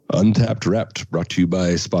Untapped Wrapped, brought to you by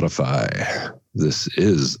Spotify. This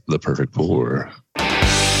is The Perfect Pour.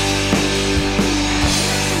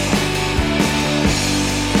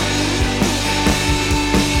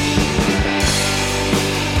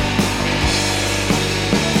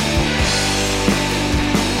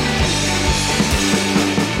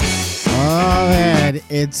 Oh man,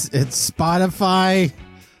 it's Spotify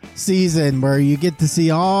season where you get to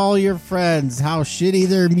see all your friends how shitty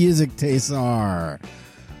their music tastes are.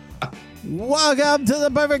 Welcome to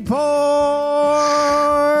The Perfect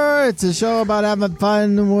Pour. It's a show about having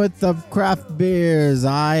fun with the craft beers.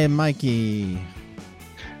 I am Mikey.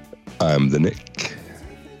 I'm the Nick.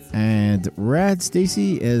 And Rad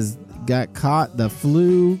Stacy got caught. The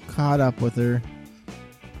flu caught up with her.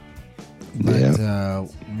 But, yeah.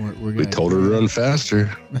 We told her to run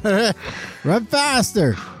faster. Run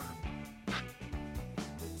faster.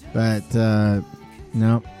 But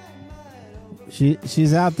no.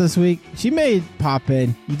 She's out this week. She may pop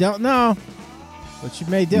in. You don't know. But she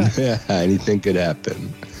may do it. Yeah, anything could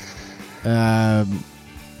happen.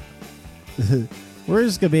 We're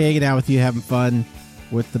just going to be hanging out with you, having fun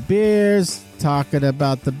with the beers, talking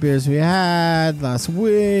about the beers we had last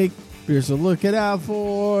week, beers to look it out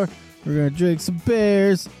for. We're going to drink some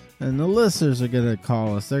beers, and the listeners are going to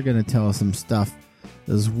call us. They're going to tell us some stuff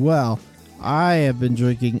as well. I have been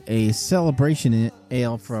drinking a Celebration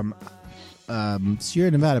Ale from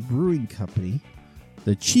Sierra Nevada Brewing Company,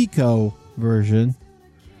 the Chico version,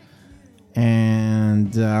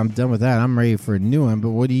 and I'm done with that. I'm ready for a new one, but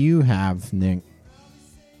what do you have, Nick?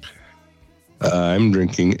 I'm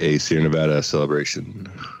drinking a Sierra Nevada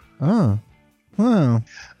Celebration. Oh, wow.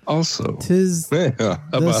 Also, 'tis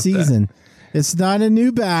the season. That? It's not a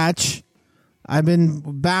new batch. I've been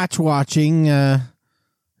batch watching, and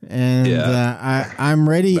I'm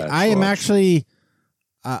ready. Batch I am watch. Actually,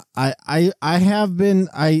 I have been.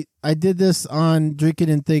 I did this on Drinking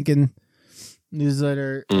and Thinking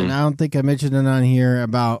newsletter, and I don't think I mentioned it on here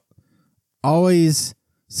about always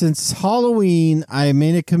since Halloween. I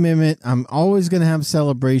made a commitment. I'm always going to have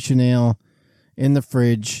Celebration Ale in the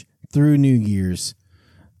fridge through New Year's.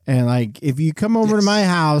 And like, if you come over to my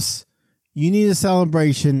house, you need a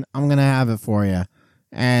Celebration, I'm gonna have it for you.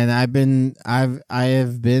 And I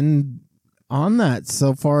have been on that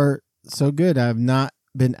so far, so good. I've not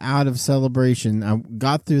been out of Celebration. I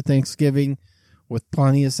got through Thanksgiving with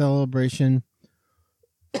plenty of Celebration.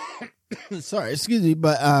 Sorry, excuse me,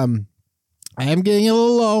 but I am getting a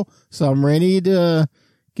little low, so I'm ready to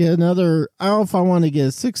get another. I don't know if I want to get a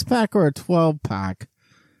 6-pack or a 12-pack,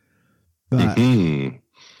 but.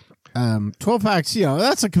 12 packs,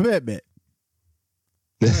 that's a commitment.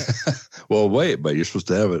 Well, wait, but you're supposed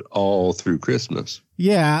to have it all through Christmas.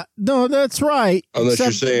 Yeah, no, that's right. Unless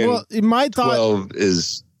you're saying my thought, 12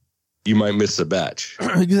 is you might miss a batch.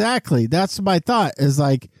 Exactly. That's my thought is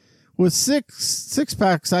like with six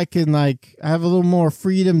packs, I can I have a little more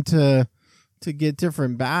freedom to get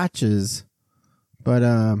different batches. But,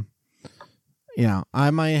 I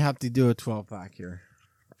might have to do a 12-pack here.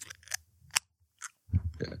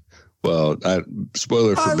 Yeah. Well,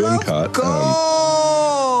 spoiler for Ben Caught.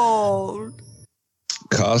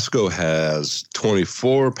 Costco has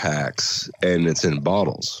 24 packs, and it's in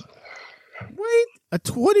bottles. Wait, a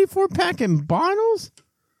 24-pack in bottles?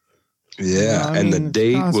 Yeah, and the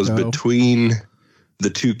date Costco was between the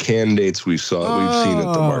two can dates we've seen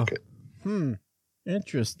at the market.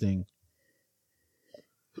 Interesting.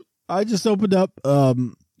 I just opened up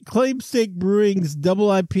Claim Steak Brewing's Double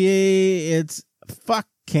IPA. It's fuck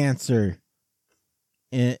cancer,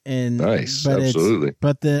 and nice, absolutely.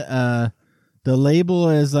 But the label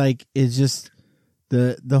is it's just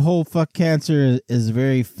the whole fuck cancer is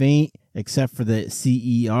very faint except for the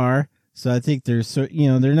CER. So I think they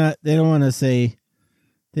don't want to say,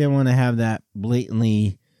 they don't want to have that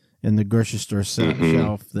blatantly in the grocery store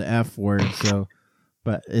shelf, the F word. So,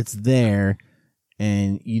 but it's there,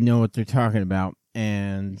 and you know what they're talking about.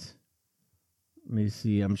 And let me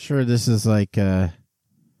see. I'm sure this is like a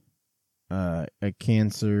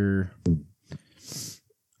cancer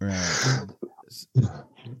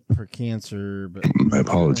for cancer, but my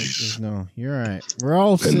apologies. No, you're all right. We're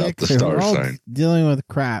all sick. We're all dealing with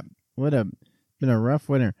crap. Been a rough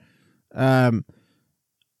winter.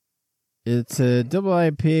 It's a double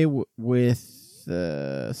IPA with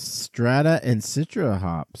Strata and Citra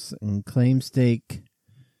hops and Claim Steak.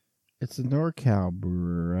 It's a NorCal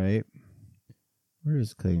brewer, right? Where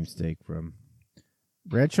is Claim Steak from?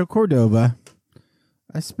 Rancho Cordova.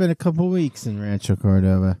 I spent a couple weeks in Rancho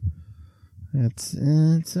Cordova. It's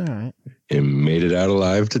all right. And made it out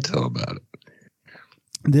alive to tell about it.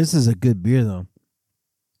 This is a good beer, though.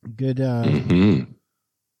 Good.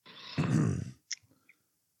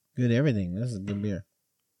 Good everything. This is good beer.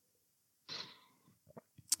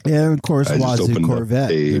 And of course, Wazoo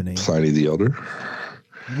Corvette. A Pliny the Elder.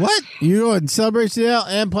 What? You going Celebration Ale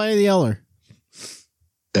and Pliny the Elder?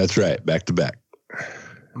 That's right. Back to back.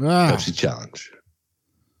 Pepsi Challenge.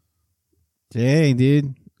 Dang,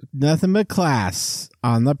 dude. Nothing but class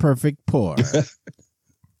on the perfect pour.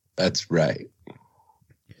 That's right.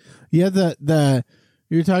 Yeah,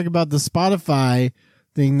 you're talking about the Spotify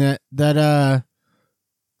thing that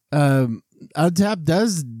Untappd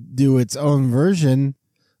does do its own version.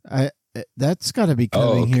 That's got to be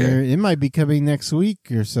coming here. It might be coming next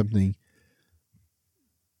week or something.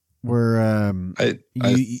 Where I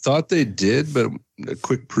thought they did, but a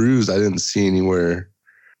quick peruse, I didn't see anywhere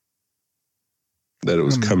that it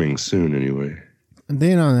was coming soon. Anyway,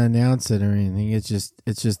 they don't announce it or anything. It's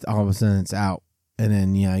just all of a sudden it's out, and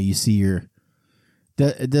then you see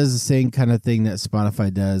it does the same kind of thing that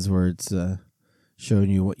Spotify does, where it's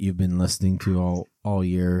showing you what you've been listening to all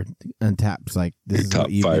year. Untappd's like this is top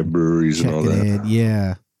what you've 5 breweries and all that.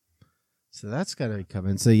 Yeah, so that's got to be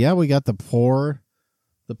coming. So yeah, we got the pours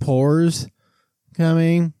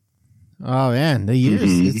coming. Oh man, the years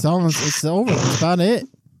it's over. That's about it.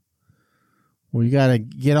 We got to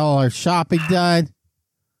get all our shopping done.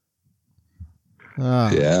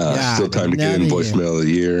 Still time to get in voicemail of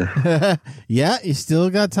the year. Yeah, you still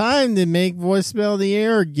got time to make voicemail of the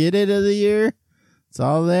year or get it of the year. It's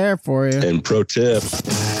all there for you. And pro tip,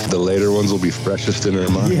 the later ones will be freshest in our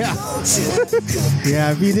mind. Yeah.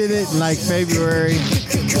 Yeah, if you did it in like February,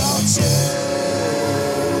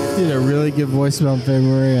 did a really good voicemail in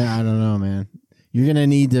February, I don't know, man. You're going to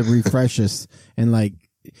need to refresh us and like,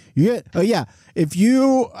 if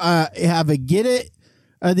you have a get it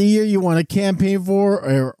of the year you want to campaign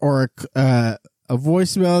for or a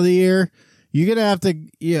voicemail of the year, you're going to have to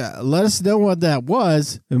let us know what that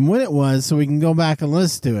was and when it was so we can go back and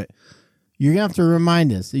listen to it. You're going to have to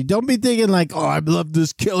remind us. You don't be thinking like, oh, I love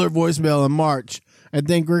this killer voicemail in March. I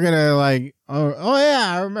think we're going to like, oh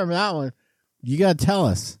yeah, I remember that one. You got to tell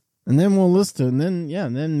us. And then we'll listen to it.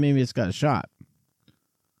 And then maybe it's got a shot.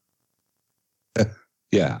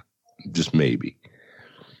 Yeah, just maybe.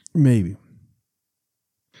 Maybe.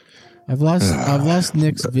 I've lost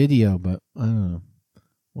Nick's video, but I don't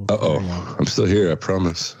know. I'm still here, I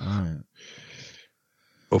promise. All right.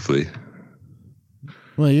 Hopefully.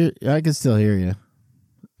 Well, I can still hear you.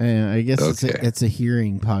 And I guess it's a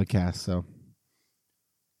hearing podcast, so.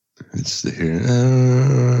 It's the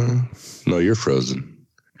hearing. No, you're frozen.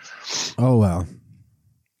 Oh, well.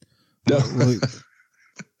 No.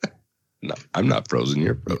 No, I'm not frozen.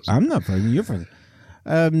 You're frozen. I'm not frozen. You're frozen.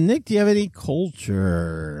 Nick, do you have any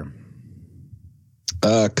culture?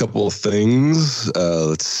 A couple of things.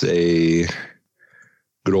 Let's say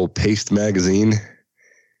good old Paste Magazine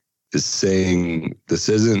is saying this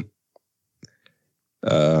isn't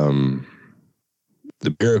the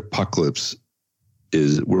beer apocalypse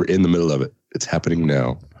we're in the middle of it. It's happening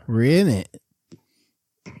now. We're in it.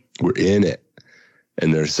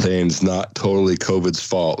 And they're saying it's not totally COVID's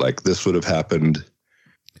fault. Like this would have happened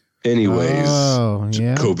anyways. Oh,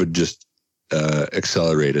 yeah. COVID just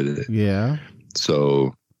accelerated it. Yeah.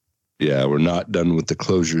 So, yeah, we're not done with the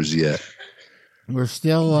closures yet. We're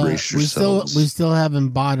still we still haven't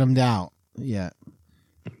bottomed out yet.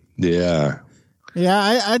 Yeah.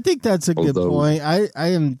 Yeah, I think that's a good point. I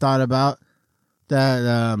haven't thought about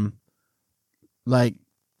that. Like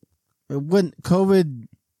when COVID.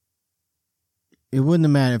 It wouldn't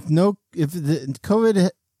have mattered if the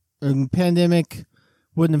COVID pandemic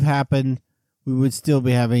wouldn't have happened. We would still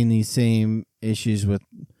be having these same issues with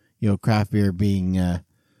craft beer being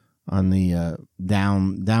on the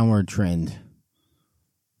downward trend.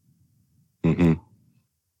 Mm-hmm.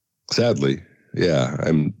 Sadly,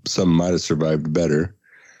 yeah. Some might have survived better.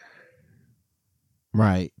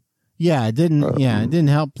 Right. Yeah, it didn't. It didn't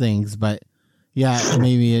help things, but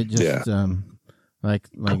maybe it just. Like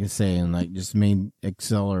I say, and like just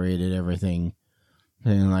accelerated everything,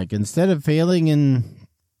 and like instead of failing in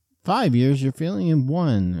 5 years, you're failing in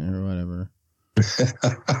 1 or whatever.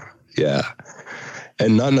 Yeah,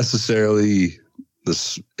 and not necessarily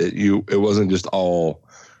it wasn't just all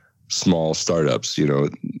small startups.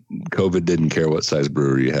 COVID didn't care what size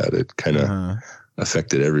brewery you had; it kind of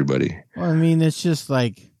affected everybody. Well, I mean, it's just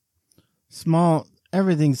like small.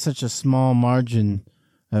 Everything's such a small margin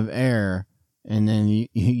of error. And then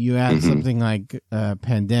you add something like a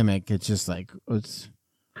pandemic, it's just like, what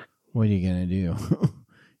are you going to do?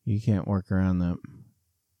 You can't work around that.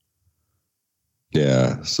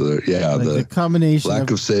 Yeah. So, the combination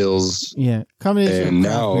lack of sales. Yeah. Combination and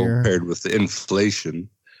of now beer. paired with the inflation.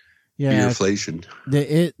 beerflation.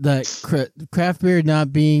 The craft beer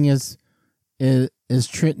not being as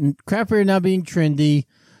craft beer not being trendy,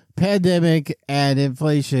 pandemic and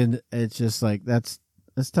inflation. It's just like that's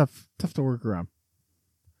tough to work around.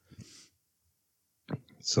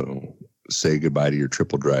 So say goodbye to your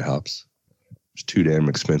triple dry hops. It's too damn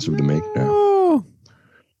expensive to make now.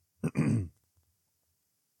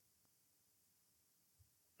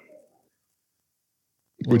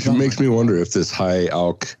 Which makes me wonder if this high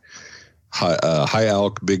alc,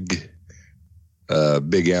 big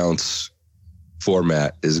ounce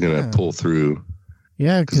format is going to pull through.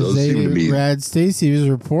 Yeah, because Brad Stacy was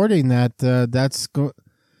reporting that that's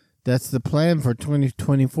the plan for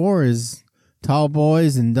 2024 is tall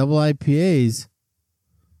boys and double IPAs.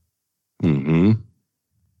 Mm-hmm.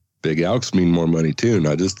 Big alcs mean more money too,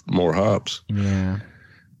 not just more hops. Yeah.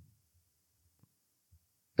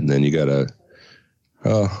 And then you gotta.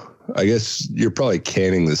 I guess you're probably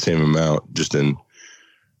canning the same amount, just in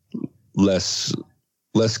less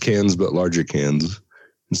cans, but larger cans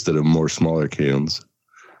instead of more smaller cans.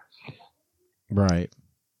 Right.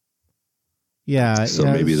 Yeah. So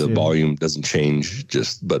maybe the volume doesn't change,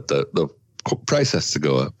 but the price has to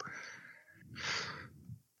go up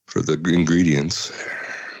for the ingredients.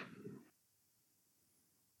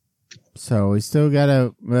 So we still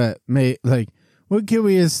gotta make what can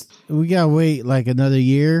we gotta wait like another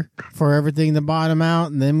year for everything to bottom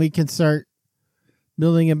out, and then we can start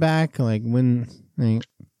building it back. Like when can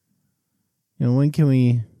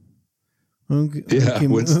we? When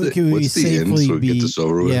can we safely so be? Get this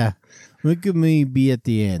over with? Yeah, when can we be at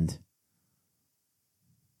the end?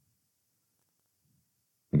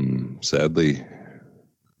 Sadly,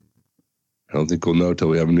 I don't think we'll know till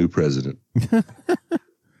we have a new president.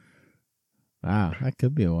 Wow, that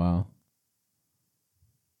could be a while.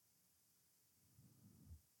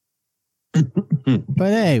 But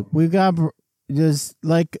hey, we've got just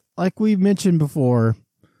like we mentioned before.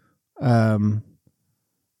 I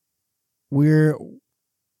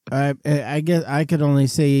guess I could only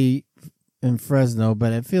say in Fresno,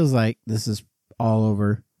 but it feels like this is all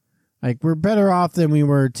over. Like we're better off than we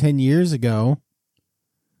were 10 years ago.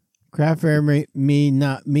 Craft beer may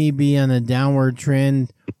be on a downward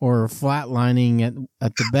trend or flatlining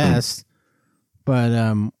at the best, but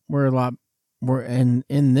we're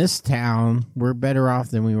in this town, we're better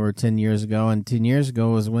off than we were 10 years ago, and 10 years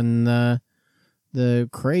ago was when the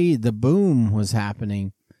boom was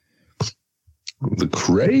happening. The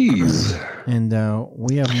craze. And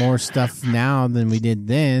we have more stuff now than we did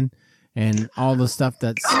then, and all the stuff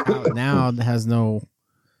that's out now has no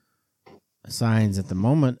signs at the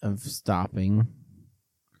moment of stopping.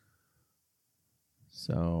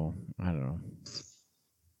 So, I don't know.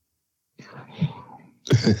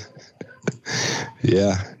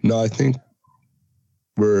 Yeah. No, I think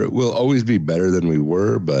we'll always be better than we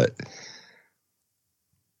were, but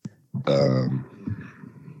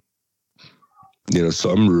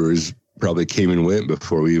some breweries probably came and went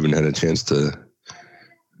before we even had a chance to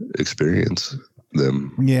experience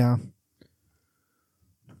them. Yeah.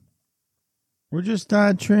 We're just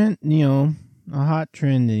not a hot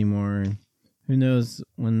trend anymore. Who knows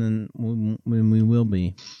when we will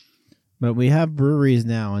be. But we have breweries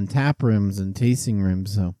now and tap rooms and tasting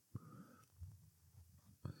rooms, so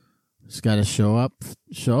just got to show up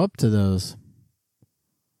to those.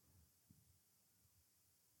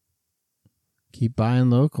 Keep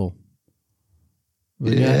buying local.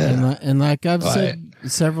 And like I've said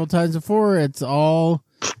several times before, it's all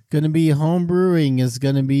going to be home brewing is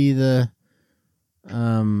going to be the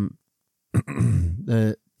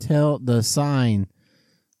sign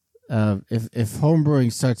of if home brewing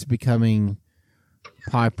starts becoming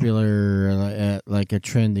popular like a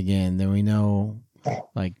trend again, then we know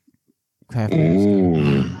like craft beer is going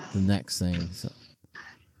to be the next thing. So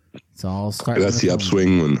it's all starting. That's the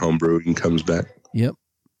upswing when home brewing comes back. Yep,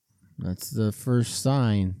 that's the first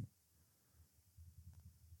sign.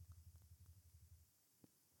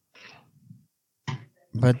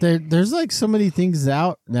 But there's like so many things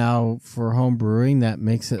out now for home brewing that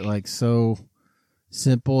makes it like so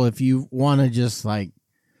simple. If you want to just like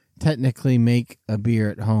technically make a beer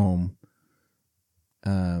at home,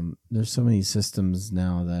 there's so many systems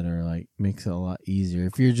now that are like makes it a lot easier.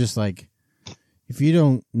 If you're just like, if you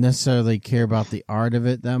don't necessarily care about the art of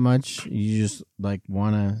it that much, you just like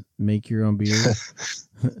want to make your own beer.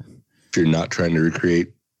 If you're not trying to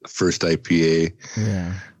recreate the first IPA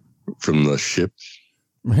from the ship.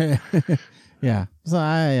 Yeah.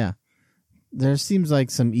 So there seems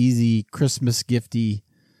like some easy Christmas gifty,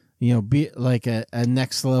 be like a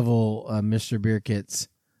next level Mr. Beer kits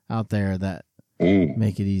out there that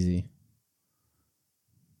make it easy.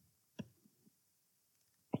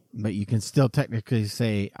 But you can still technically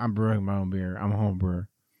say, I'm brewing my own beer. I'm a home brewer.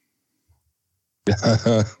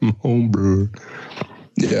 I'm home brewer.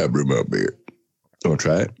 Yeah, I brew my own beer. Want to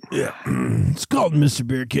try it? Yeah. It's called Mr.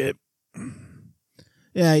 Beer Kit.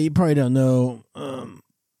 Yeah, you probably don't know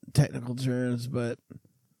technical terms, but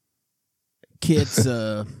kit's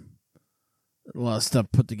a lot of stuff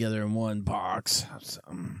put together in one box.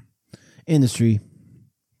 Industry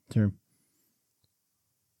term.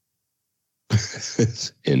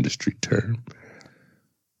 It's industry term.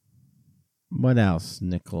 What else,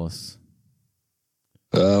 Nicholas?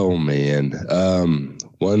 Oh man,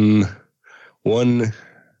 one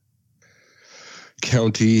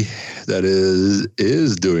county that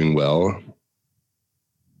is doing well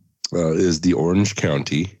is the Orange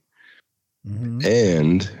County,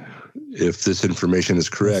 and if this information is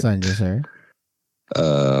correct,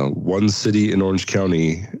 one city in Orange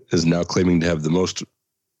County is now claiming to have the most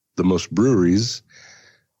breweries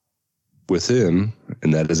within,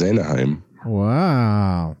 and that is Anaheim.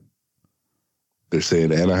 Wow. They're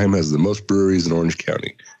saying Anaheim has the most breweries in Orange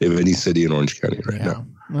County, of any city in Orange County right now.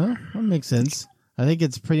 Well, that makes sense. I think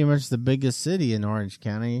it's pretty much the biggest city in Orange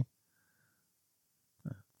County.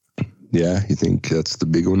 Yeah, you think that's the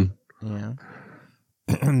big one? Yeah.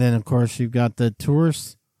 And then, of course, you've got the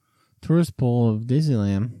tourist pool of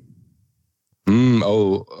Disneyland.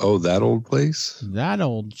 Oh, that old place? That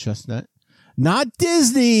old chestnut. Not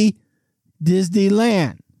Disney,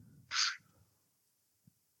 Disneyland.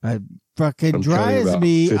 It fucking drives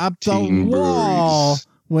me up the wall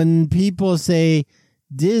when people say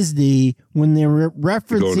Disney when they're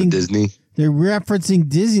referencing Disney. They're referencing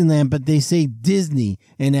Disneyland, but they say Disney,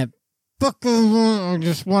 and that fucking I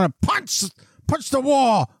just want to punch the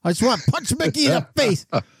wall. I just want to punch Mickey in the face.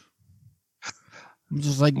 I'm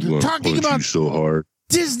just like, you're talking about you so hard.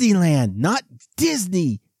 Disneyland, not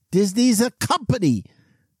Disney. Disney's a company.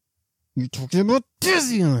 You're talking about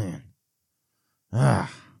Disneyland.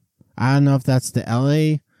 I don't know if that's the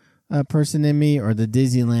LA person in me or the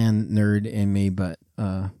Disneyland nerd in me, but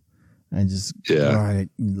I just say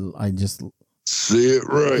it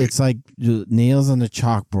right. It's like nails on the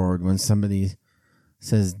chalkboard when somebody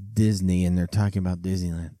says Disney and they're talking about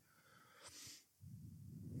Disneyland.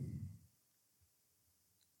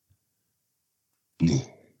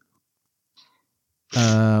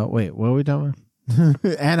 Wait, what are we talking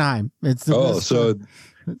about? Anaheim. It's the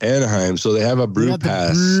Anaheim. So they have a brew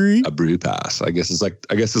pass. A brew pass. I guess it's like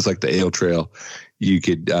the ale trail. You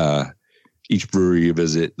could each brewery you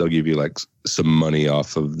visit, they'll give you like some money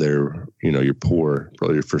off of their, your pour,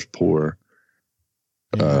 probably your first pour.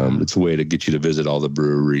 Yeah. It's a way to get you to visit all the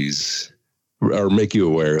breweries, or make you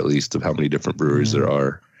aware at least of how many different breweries there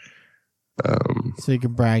are. So you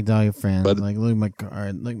can brag to all your friends. But, like, look at my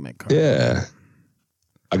card. Look at my card. Yeah.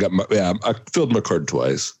 I filled my card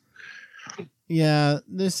twice. Yeah,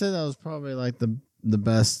 they said that was probably like the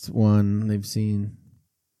best one they've seen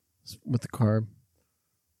with the carb.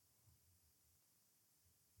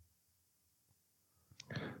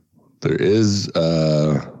 There is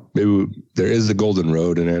there is a Golden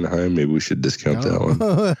Road in Anaheim. Maybe we should discount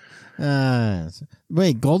that one.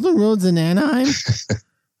 Wait, Golden Road's in Anaheim?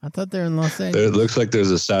 I thought they're in Los Angeles. It looks like there's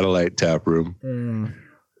a satellite tap room.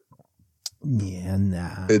 Yeah,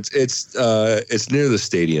 nah. It's near the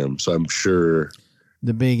stadium, so I'm sure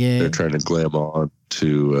the Big A. They're trying to glam on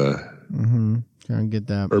to trying to get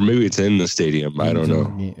that, or maybe it's in the stadium. I don't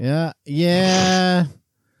know. Yeah.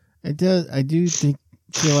 It does. I do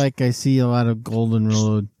feel like I see a lot of Golden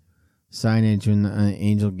Road signage in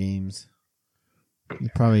Angel games.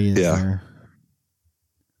 It probably is there.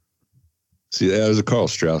 See, there's a Carl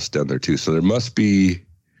Strauss down there too, so there must be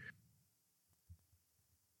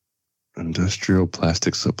Industrial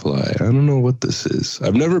Plastic Supply. I don't know what this is.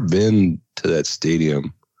 I've never been to that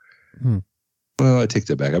stadium. Well, I take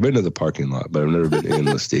that back. I've been to the parking lot, but I've never been in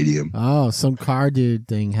the stadium. Oh, some car dude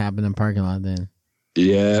thing happened in the parking lot then.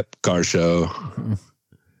 Yep, car show.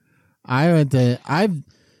 I went to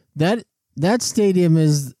that stadium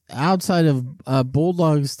is outside of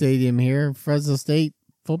Bulldog Stadium here, Fresno State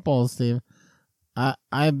football stadium.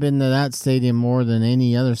 I've been to that stadium more than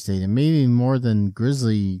any other stadium, maybe more than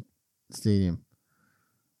Grizzly Stadium.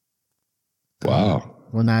 Wow.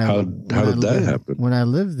 How did that happen? When I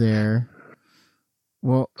lived there,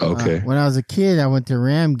 when I okay. Was a kid, I went to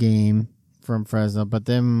Ram game from Fresno, but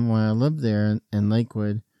then when I lived there in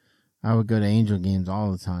Lakewood, I would go to Angel games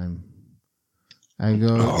all the time. I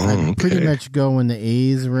pretty much go when the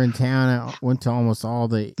A's were in town. I went to almost all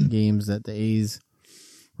the games that the A's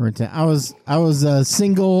were in town. I was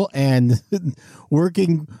single and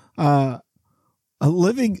working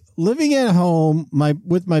living at home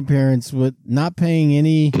with my parents with not paying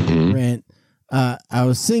any rent. I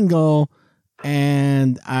was single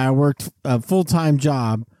and I worked a full-time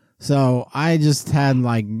job. So I just had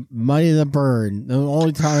like money to burn. The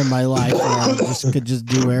only time in my life where I could just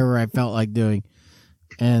do whatever I felt like doing.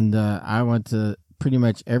 And I went to pretty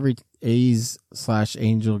much every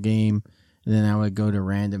A's/Angel game. And then I would go to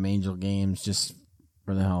random Angel games just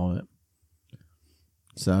for the hell of it.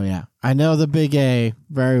 So, yeah, I know the Big A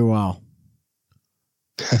very well.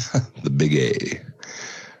 The Big A.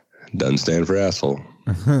 Doesn't stand for asshole.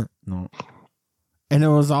 No. And it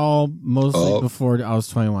was all mostly before I was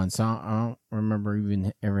 21. So I don't remember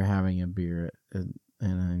even ever having a beer at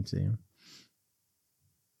Anaheim Stadium.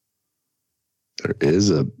 There is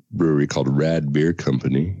a brewery called Rad Beer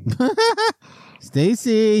Company.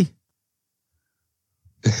 Stacy.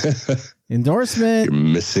 Endorsement. You're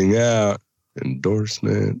missing out.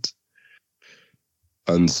 Endorsement.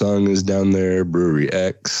 Unsung is down there. Brewery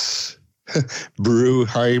X.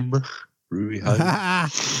 Brewheim.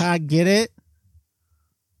 Get it?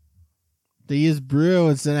 They use brew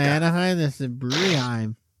instead of Anaheim. They said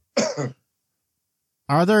Brewheim.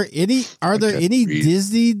 Are there any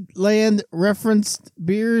Disneyland referenced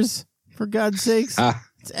beers? For God's sakes,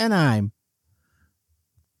 it's Anaheim.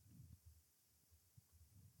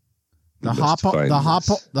 The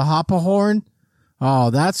Hop-a-Horn. Oh,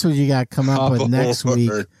 that's what you got to come up with next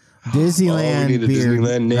week. Disneyland beer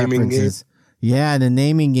Disneyland naming references. Game? Yeah, the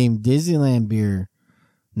naming game. Disneyland beer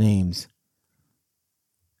names.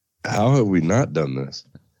 How have we not done this?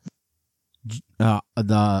 The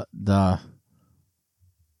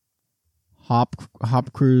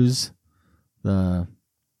Hop Cruise, the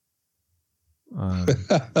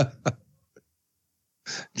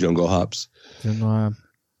Jungle Hops,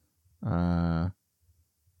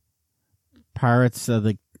 Pirates of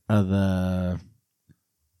the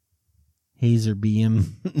Hazer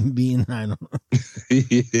Beam Bean. I don't know.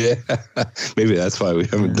 Yeah, maybe that's why we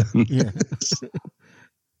haven't done this.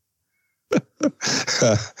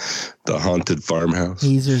 The Haunted Farmhouse.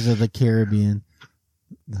 Hazers of the Caribbean.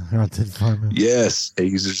 The Haunted Farmhouse. Yes,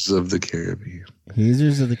 Hazers of the Caribbean.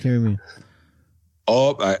 Hazers of the Caribbean.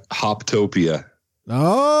 Oh, Hoptopia.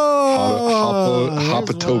 Oh,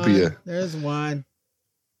 Hoptopia. There's one.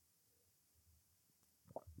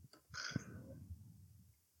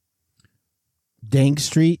 Dank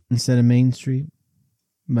Street instead of Main Street.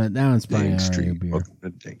 But that one's probably Dank Street. beer. Welcome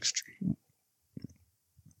to Dank Street.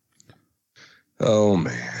 Oh,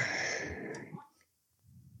 man.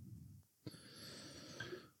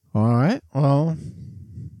 All right. Well,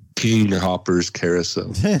 King Hopper's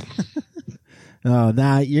Carousel. Oh,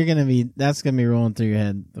 now that's gonna be rolling through your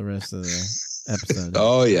head the rest of the episode.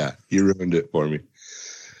 Oh yeah, you ruined it for me.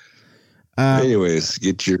 Anyways,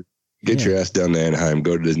 get your ass down to Anaheim,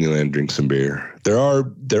 go to Disneyland, drink some beer. There are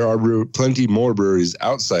plenty more breweries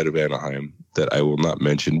outside of Anaheim that I will not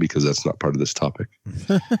mention because that's not part of this topic.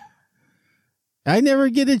 I never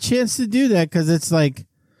get a chance to do that because it's like,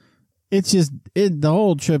 the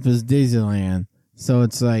whole trip is Disneyland. So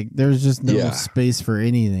it's like, there's just no space for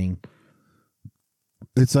anything.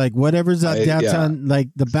 It's like whatever's out downtown, like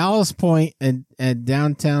the Ballast Point and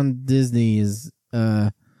downtown Disney is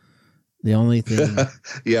the only thing.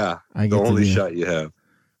 Yeah, the only shot you have.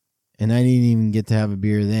 And I didn't even get to have a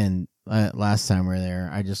beer then. Last time we were there,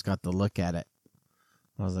 I just got to look at it.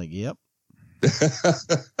 I was like, yep.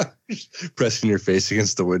 Pressing your face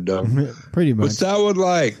against the window. Pretty much. What's that one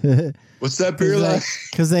like? What's that beer like?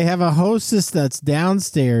 Because they have a hostess that's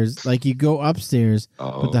downstairs. Like you go upstairs,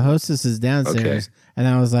 but the hostess is downstairs. Okay. And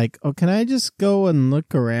I was like, oh, can I just go and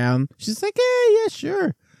look around? She's like, yeah,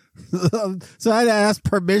 sure. So I had to ask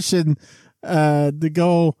permission to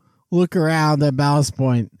go look around at Ballast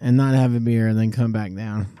Point and not have a beer and then come back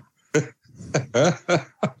down.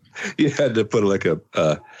 You had to put like a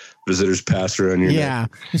visitor's pass around your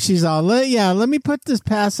neck. She's all, let me put this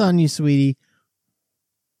pass on you, sweetie.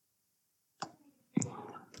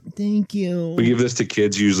 Thank you. We give this to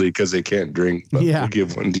kids usually because they can't drink, but we'll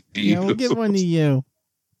give one to you. Yeah, we'll give one to you.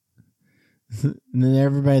 And then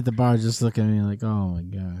everybody at the bar just look at me like, oh my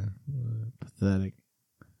God, pathetic.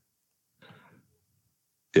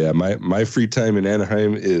 Yeah, my free time in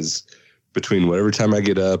Anaheim is between whatever time I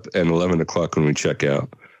get up and 11 o'clock when we check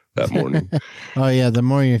out that morning. Oh yeah, the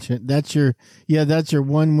morning that's your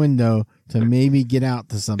one window to maybe get out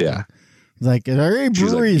to something. Yeah. Like, are there any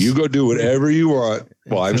breweries? Like, you go do whatever you want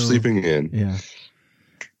while I'm sleeping in. Yeah.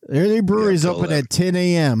 Are there any breweries open at 10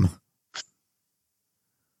 a.m.?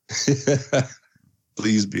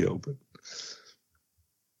 Please be open.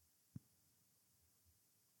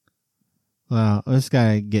 Well, let's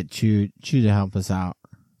gotta get Chew to help us out.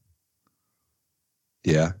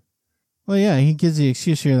 Yeah. Well, yeah, he gives the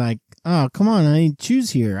excuse. You're like, oh, come on, I need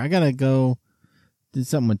Chew's here. I gotta go do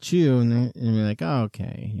something with Chew, and we're like, oh,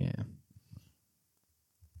 okay, yeah.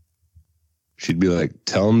 She'd be like,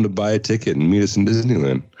 tell him to buy a ticket and meet us in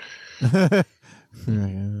Disneyland.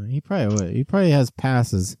 He probably would. He probably has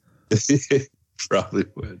passes. Probably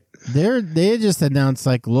would. They just announced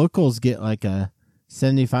like locals get like a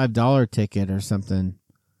 $75 ticket or something.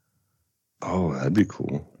 Oh, that'd be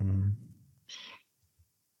cool. Mm-hmm.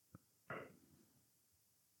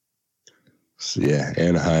 So yeah,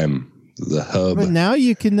 Anaheim, the hub. But now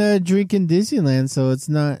you can drink in Disneyland, so it's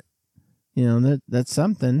not, that's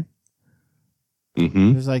something.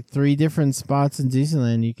 Mm-hmm. There's like 3 different spots in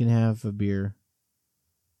Disneyland you can have a beer.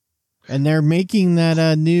 And they're making that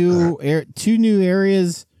 2 new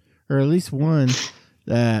areas, or at least one,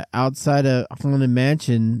 outside of Haunted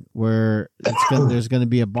Mansion, where there's going to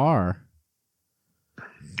be a bar.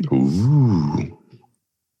 Ooh.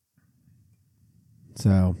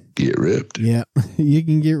 So get ripped. Yeah, you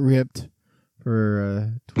can get ripped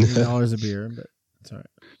for $20 a beer, but it's all right.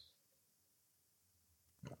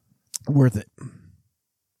 Worth it.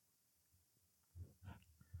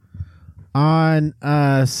 On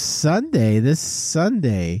this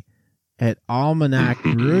Sunday, at Almanac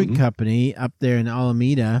Brewing Company up there in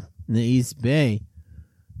Alameda in the East Bay,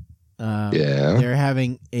 they're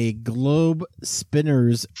having a Globe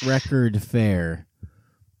Spinners Record Fair,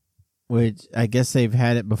 which I guess they've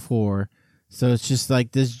had it before. So it's just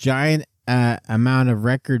like this giant amount of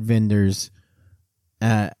record vendors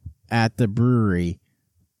at the brewery.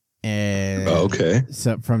 And okay.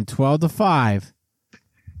 So from 12 to 5,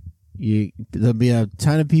 there'll be a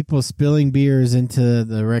ton of people spilling beers into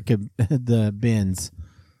the bins.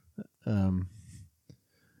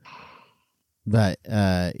 But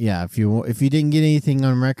yeah, if you didn't get anything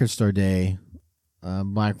on Record Store Day,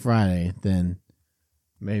 Black Friday, then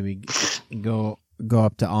maybe go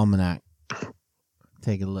up to Almanac,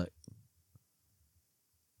 take a look.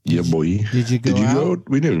 Yeah, boy. Did you go?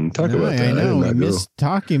 We didn't talk about that. I know. We missed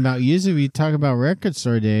talking about. Usually we talk about Record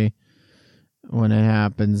Store Day when it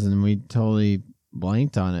happens, and we totally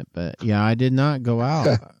blanked on it. But yeah, I did not go out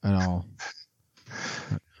at all.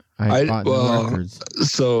 I bought no records.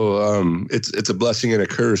 So it's a blessing and a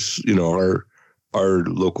curse. Our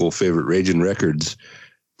local favorite Raging Records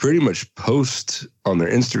pretty much post on their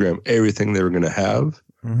Instagram everything they were going to have,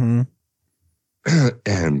 and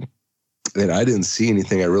I didn't see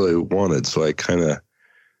anything I really wanted, so I kind of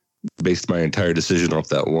based my entire decision off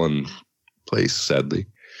that one place. Sadly,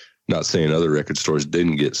 not saying other record stores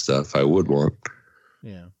didn't get stuff I would want.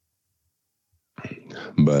 Yeah.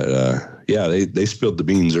 But yeah, they spilled the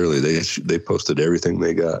beans early. They posted everything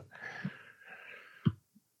they got.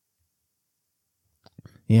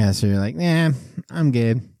 Yeah, so you're like, nah, I'm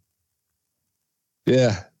good.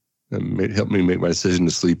 Yeah, it helped me make my decision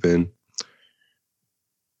to sleep in.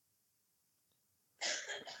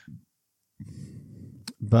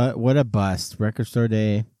 But what a bust! Record Store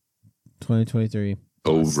Day, 2023.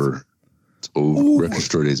 Over. It's over. Record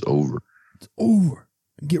Store Day is over. It's over.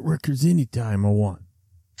 Get records anytime I want.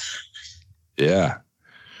 Yeah.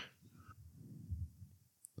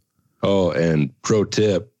 Oh, and pro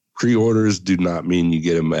tip, pre-orders do not mean you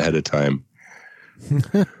get them ahead of time.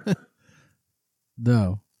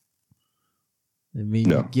 No.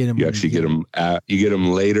 You actually get them you get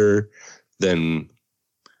them later than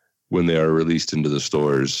when they are released into the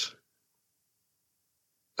stores.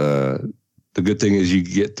 The good thing is you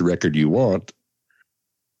get the record you want,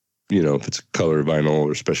 if it's a color vinyl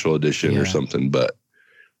or special edition or something, but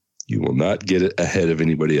you will not get it ahead of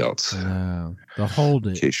anybody else. No. They'll hold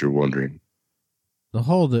it. In case you're wondering. They'll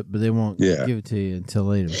hold it, but they won't give it to you until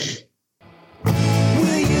later.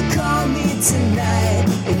 Will you call me tonight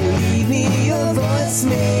and leave me your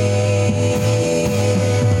voicemail?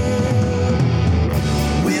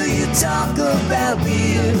 Will you talk about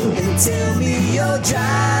beer and tell me you're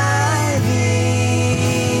driving?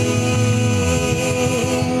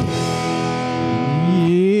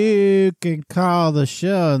 You can call the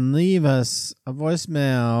show and leave us a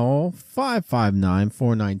voicemail.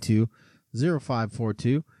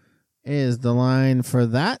 559-492-0542 is the line for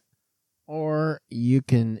that. Or you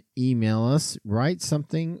can email us, write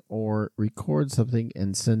something, or record something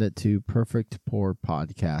and send it to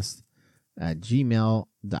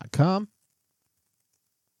perfectpourpodcast@gmail.com.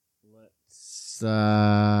 Let's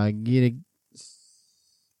get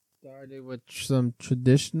started with some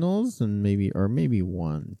traditionals and maybe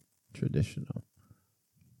one traditional.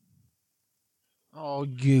 Oh,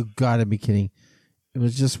 you gotta be kidding. It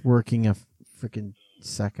was just working a freaking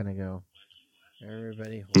second ago.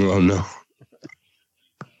 Everybody. Oh, no.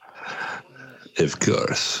 Of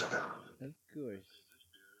course. Of course.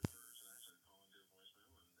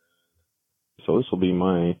 So this will be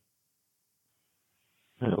my...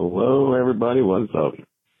 Hello, everybody. What's up?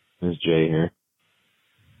 It's Jay here.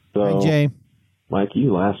 So, Hi, Jay. Mikey,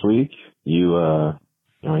 last week, you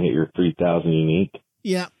hit your 3,000 unique.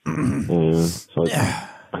 Yeah. And so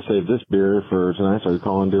I saved this beer for tonight, so I was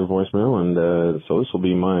calling to a voicemail, and so this will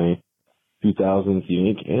be my 2,000th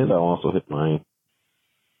unique, and I'll also hit my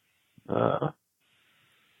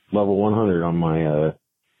level 100 on my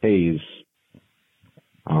haze.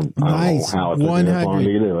 I don't know how it took me this long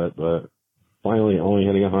to do it, but finally only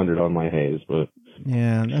hitting 100 on my haze. But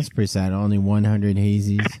yeah, that's pretty sad. Only 100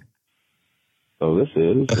 hazies. So this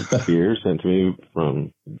is a beer sent to me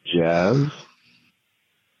from Jazz.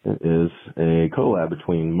 It is a collab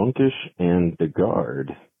between Monkish and The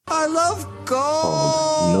Guard. I love gold.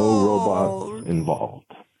 Called No Robots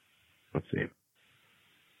Involved. Let's see.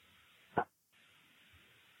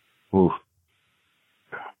 Oof.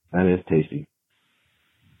 That is tasty.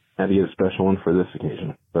 Had to get a special one for this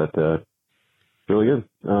occasion, but really good.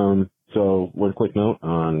 So one quick note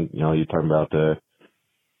on, you're talking about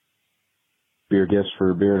beer gifts for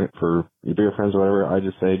your beer friends or whatever. I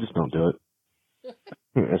just say, just don't do it.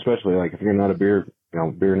 Especially like if you're not a beer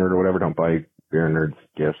nerd or whatever, don't buy beer nerds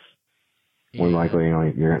gifts. More likely,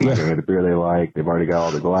 you're not going to get a beer they like. They've already got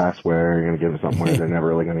all the glassware. You're going to give them something where they're never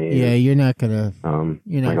really going to use. Yeah, you're not going to.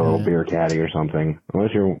 Like a little beer caddy or something.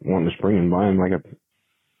 Unless you're wanting to spring and buy them like a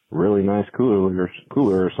really nice cooler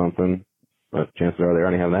or something. But chances are they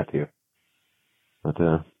already have that too. But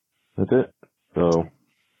that's it. So,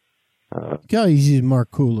 gotta use more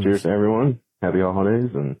coolers. Cheers to everyone. Happy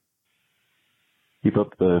holidays and keep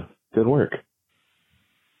up the good work.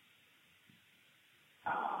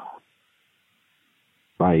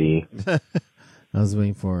 Bye. I was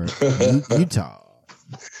waiting for Utah.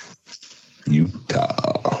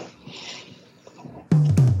 Utah.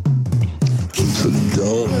 So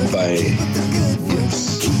don't buy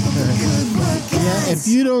gifts. Yeah, if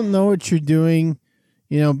you don't know what you're doing,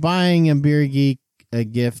 buying a Beer Geek a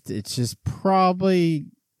gift, it's just probably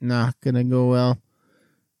not gonna go well.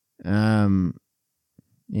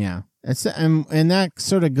 Yeah, and that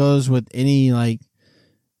sort of goes with any like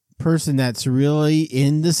person that's really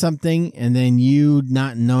into something, and then you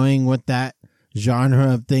not knowing what that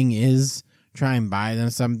genre of thing is, try and buy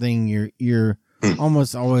them something. You're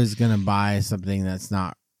almost always gonna buy something that's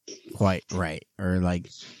not quite right, or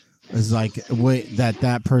like it's like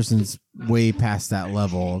that person's way past that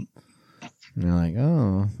level. And you're like,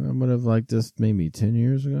 oh, I would have liked this maybe 10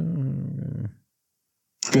 years ago.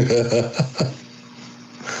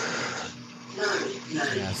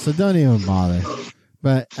 Yeah, so don't even bother.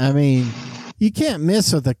 But I mean, you can't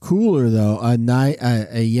miss with a cooler though. A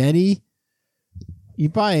Yeti. You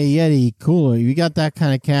buy a Yeti cooler. You got that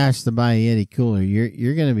kind of cash to buy a Yeti cooler.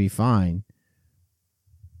 You're gonna be fine.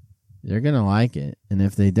 They're gonna like it, and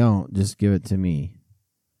if they don't, just give it to me,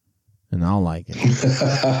 and I'll like it.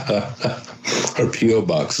 Our PO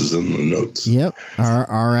box is in the notes. Yep,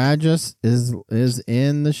 our address is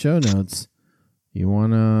in the show notes. You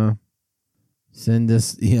wanna send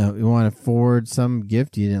us, you want to forward some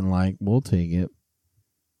gift you didn't like, we'll take it.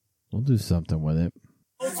 We'll do something with it.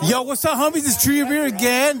 Yo, what's up, homies? It's Tree of Beer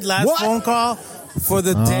again. Last phone call for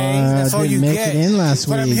the day. That's all you get.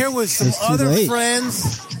 But I'm here with some other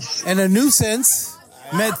friends and a nuisance.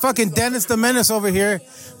 Met fucking Dennis the Menace over here.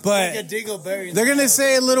 But they're going to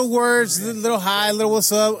say little words, a little hi, a little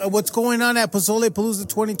what's up. What's going on at Pozole Palooza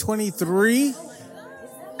 2023?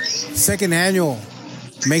 Second annual.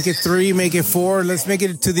 Make it 3, make it 4. Let's make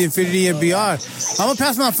it to the infinity and beyond. I'm going to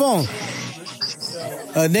pass my phone.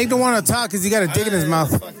 Nate don't want to talk because he got a dick in his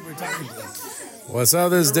mouth. What's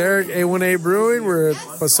up? This is Derek, A1A Brewing. We're at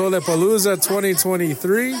Pozole Palooza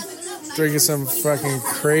 2023. Drinking some fucking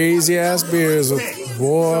crazy-ass beers with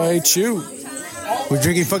Boy Chew. We're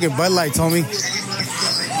drinking fucking Bud Light, homie.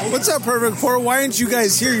 What's up, Perfect Four? Why aren't you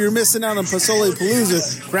guys here? You're missing out on Pozole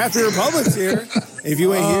Palooza. Craft Beer Republic's here. If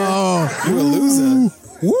you ain't here, you're a loser.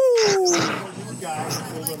 Woo!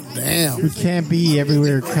 Damn. We can't be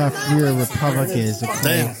everywhere Craft Beer Republic is. Okay?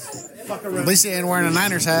 Damn. At least he ain't wearing a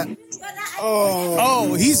Niners hat.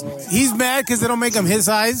 Oh, he's mad because they don't make him his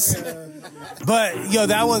size. But,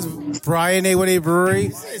 that was Brian A1A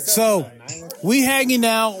Brewery. So, We hanging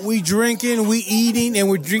out, we drinking, we eating, and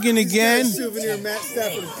we're drinking again.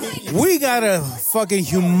 We got a fucking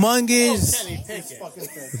humongous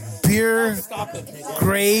beer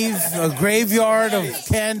graveyard of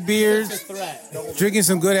canned beers. Drinking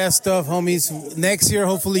some good ass stuff, homies. Next year,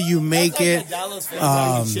 hopefully you make it. We're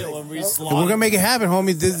gonna make it happen,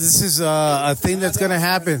 homie. This is a thing that's gonna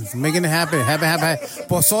happen. Making it happen. Happen.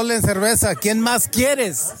 Pozole en cerveza. ¿Quién más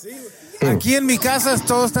quieres? Aquí en mi casa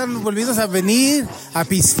todos están volvidos a venir, a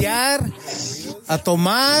pistear, a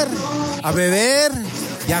tomar, a beber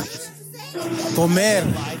y a comer.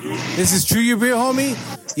 This is True Your Beer, homie.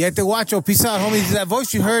 You have to watch. Peace out, homie. That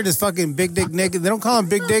voice you heard is fucking Big Dick Nick. They don't call him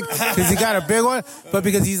Big Dick because he got a big one, but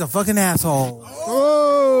because he's a fucking asshole.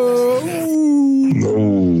 Oh.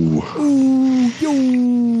 No.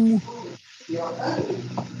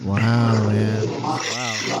 Wow, man.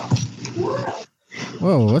 Wow.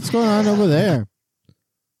 Whoa, what's going on over there?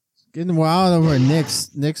 It's getting wild over at Nick's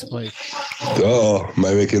place. Oh, am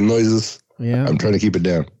I making noises? Yeah. I'm trying to keep it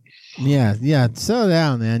down. Yeah. Slow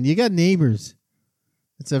down, man. You got neighbors.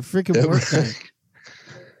 It's a freaking work night.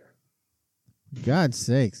 God's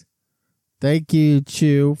sakes. Thank you,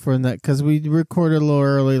 Chew, for that, because we recorded a little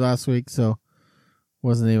early last week, so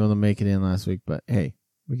wasn't able to make it in last week. But hey,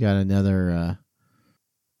 we got another.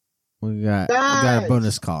 We got a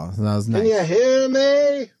bonus call. So that was nice. Can you hear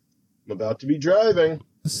me? I'm about to be driving.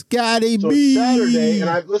 Scotty so B. It's Saturday, and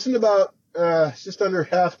I've listened about just under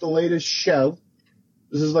half the latest show.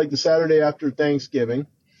 This is like the Saturday after Thanksgiving,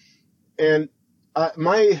 and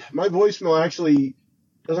my voicemail actually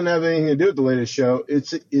doesn't have anything to do with the latest show.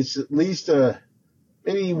 It's at least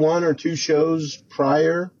maybe one or two shows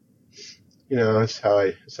prior. You know, that's how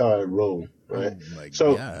I roll. Right.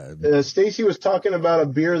 So Stacy was talking about a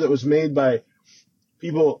beer that was made by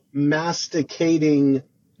people masticating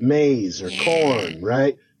maize or corn,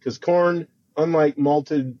 right? Because corn, unlike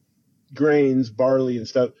malted grains, barley and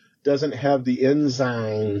stuff, doesn't have the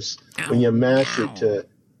enzymes when you mash it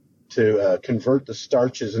to convert the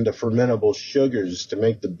starches into fermentable sugars to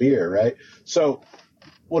make the beer, right? So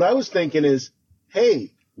what I was thinking is,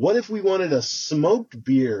 hey, what if we wanted a smoked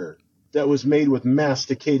beer that was made with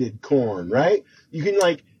masticated corn, right? You can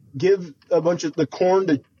like give a bunch of the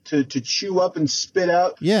corn to chew up and spit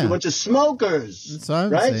out to a bunch of smokers. That's what I'm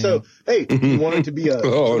right? saying. So, hey, you want it to be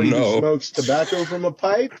somebody who smokes tobacco from a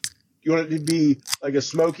pipe? You want it to be like a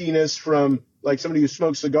smokiness from like somebody who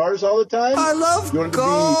smokes cigars all the time? I love You want it to be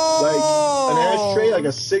like an ashtray, like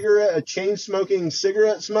a cigarette, a chain-smoking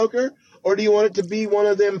cigarette smoker? Or do you want it to be one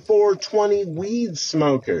of them 420 weed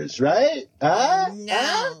smokers, right?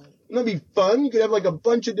 No. That'd be fun. You could have like a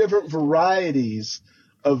bunch of different varieties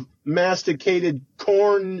of masticated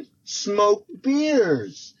corn smoked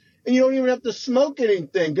beers. And you don't even have to smoke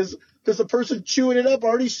anything because the person chewing it up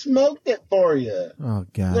already smoked it for you. Oh,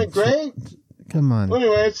 God. Isn't that great? Come on. Well,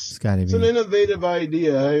 anyway, it's an innovative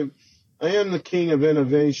idea. I am the king of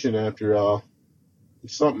innovation after all.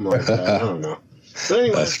 It's something like that. I don't know. But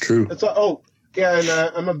anyway, that's true. And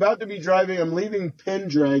I'm about to be driving. I'm leaving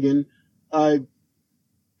Pendragon.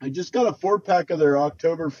 I just got a 4-pack of their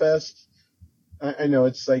Oktoberfest. I know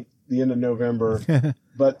it's like the end of November,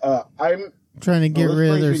 but I'm trying to get rid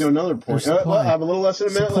of their another point. I have a little less than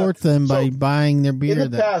a minute Support left. them by buying their beer. In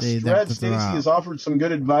the past, Brad Stacy has offered some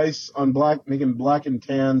good advice on making black and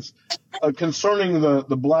tans concerning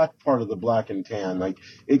the black part of the black and tan. Like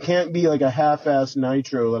it can't be like a half-ass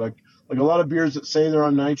nitro. Like a lot of beers that say they're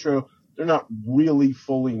on nitro, they're not really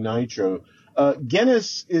fully nitro.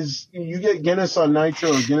 Guinness you get Guinness on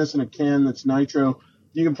nitro or Guinness in a can that's nitro,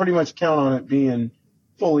 you can pretty much count on it being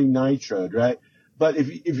fully nitroed, right? But if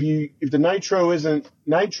the nitro isn't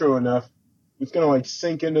nitro enough, it's going to like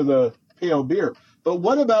sink into the pale beer. But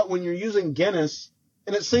what about when you're using Guinness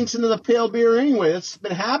and it sinks into the pale beer anyway? It's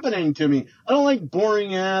been happening to me. I don't like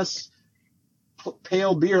boring ass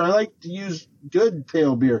pale beer. I like to use good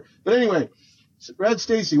pale beer. But anyway, Brad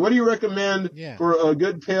Stacy, what do you recommend for a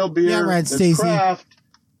good pale beer that's craft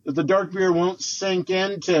that the dark beer won't sink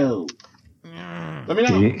into? Let me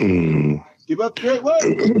know. Keep up the great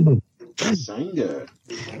work. Singer.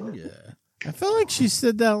 I felt like she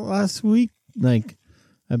said that last week, like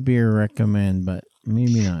a beer recommend, but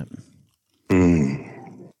maybe not.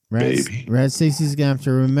 Brad Stacy's gonna have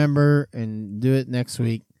to remember and do it next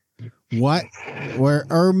week.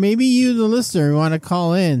 Or maybe you, the listener, want to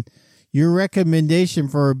call in your recommendation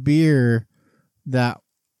for a beer that's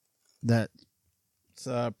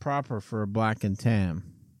proper for a black and tan,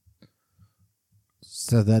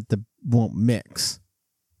 so that the won't mix.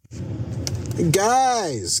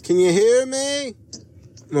 Guys, can you hear me?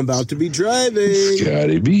 I'm about to be driving.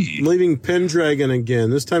 Scotty B. I'm leaving Pendragon again.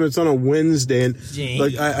 This time it's on a Wednesday. And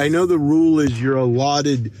like I know the rule is you're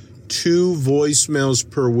allotted 2 voicemails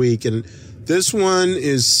per week. And this one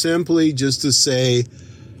is simply just to say,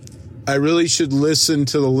 I really should listen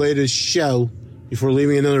to the latest show before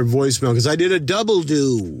leaving another voicemail, because I did a double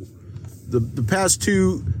do. The past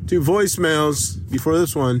two voicemails before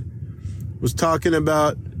this one was talking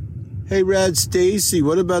about, hey, Rad Stacy,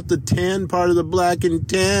 what about the tan part of the black and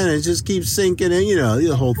tan? It just keeps sinking in,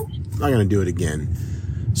 the whole, I'm not going to do it again.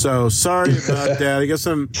 So sorry about that. I guess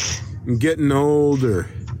I'm getting old, or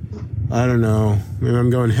I don't know. Maybe I'm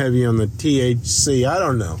going heavy on the THC. I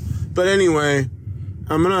don't know. But anyway,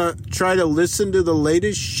 I'm going to try to listen to the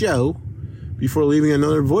latest show before leaving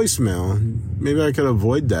another voicemail. Maybe I could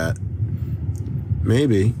avoid that.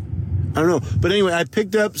 Maybe. I don't know. But anyway, I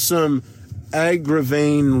picked up some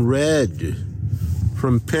Aggravain Red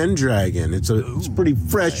from Pendragon. It's a pretty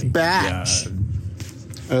fresh batch.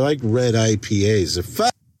 I like red IPAs.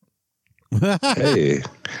 Hey,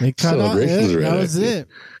 they cut out it. That was it.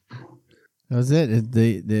 That was it.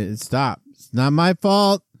 It stopped. It's not my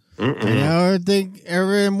fault. Everyone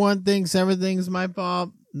thinks everything's my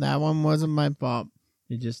fault. That one wasn't my fault.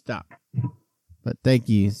 It just stopped. But thank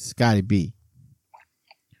you, Scotty B.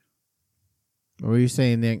 What were you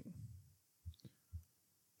saying, Nick?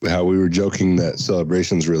 How we were joking that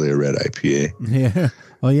Celebration's really a red IPA. Yeah.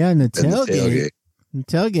 Oh, yeah, and the tailgate. The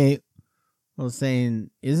tailgate was saying,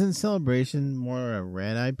 isn't Celebration more a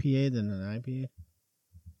red IPA than an IPA?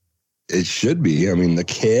 It should be. I mean, the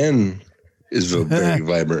can is a very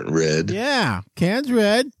vibrant red. Yeah, can's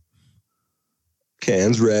red.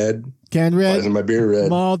 Can's red. Can red. Why isn't my beer red?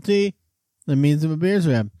 Malty. That means my beer's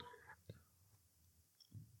red.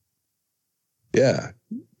 Yeah.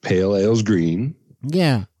 Pale ale's green.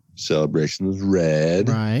 Yeah. Celebration's red.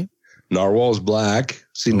 Right. Narwhal's black.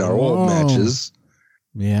 See, Narwhal matches.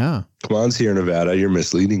 Yeah. Come on, Sierra Nevada. You're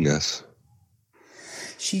misleading us.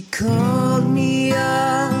 She called me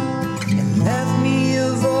up and left me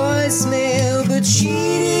a voicemail, but she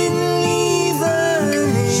didn't leave a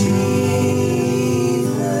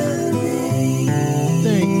name.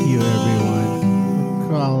 Thank you, everyone, for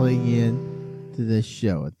calling in to this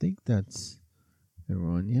show. I think that's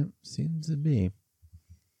everyone. Yep, seems to be.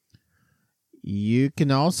 You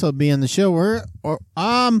can also be on the show.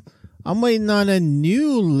 I'm waiting on a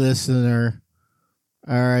new listener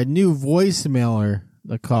or a new voicemailer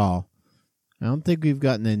to call. I don't think we've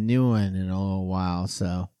gotten a new one in a little while,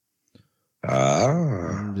 so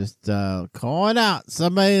I'm just calling out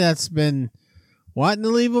somebody that's been wanting to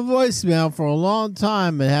leave a voicemail for a long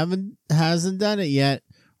time but hasn't done it yet,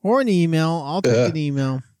 or an email. I'll take an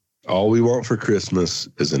email. All we want for Christmas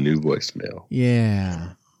is a new voicemail.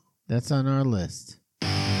 Yeah, that's on our list.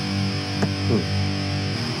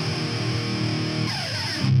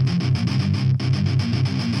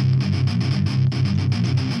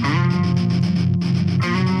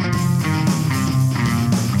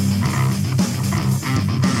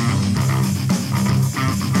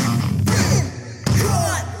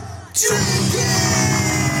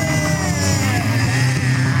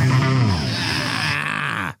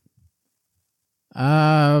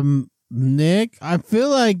 Nick, I feel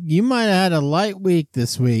like you might have had a light week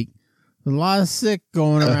this week. A lot of sick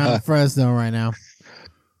going around Fresno right now.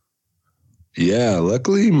 Yeah,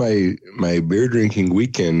 luckily my beer drinking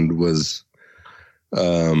weekend was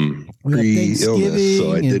pre-illness,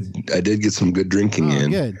 so I did get some good drinking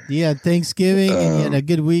in. Good. You had Thanksgiving and you had a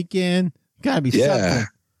good weekend. Gotta be something.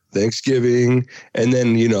 Thanksgiving, and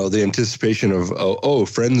then the anticipation of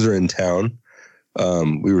friends are in town.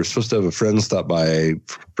 We were supposed to have a friend stop by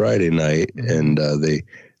Friday night, and they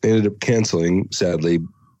ended up canceling, sadly.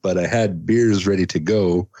 But I had beers ready to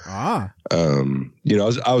go. I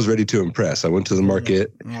was ready to impress. I went to the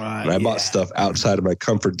market and I bought stuff outside of my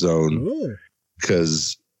comfort zone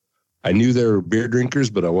because I knew they were beer drinkers,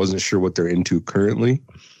 but I wasn't sure what they're into currently.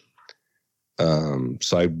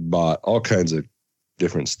 So I bought all kinds of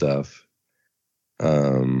different stuff.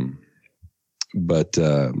 But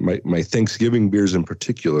my Thanksgiving beers in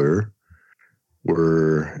particular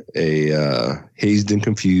were a Hazed and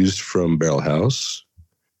Confused from Barrel House.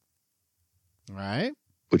 Right.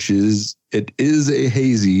 It is a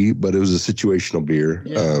hazy, but it was a situational beer.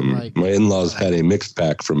 Yeah, my in-laws had a mixed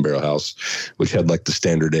pack from Barrel House, which had like the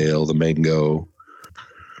standard ale, the mango,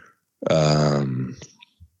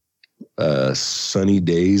 Sunny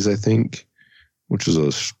Days, I think, which was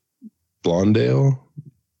a blonde ale.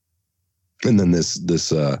 And then this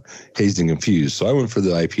Hazed and Confused. So I went for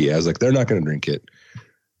the IPA. I was like, they're not going to drink it.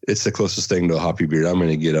 It's the closest thing to a hoppy beer I'm going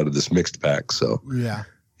to get out of this mixed pack. So, yeah,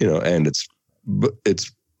 and it's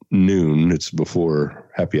noon. It's before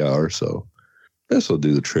happy hour, so this will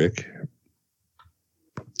do the trick.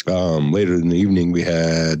 Later in the evening,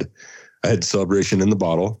 I had Celebration in the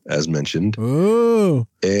bottle, as mentioned. Ooh.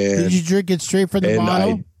 And did you drink it straight from the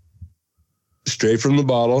bottle? Straight from the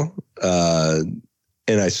bottle. And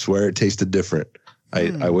I swear it tasted different.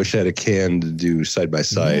 I wish I had a can to do side by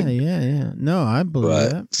side. Yeah. No, I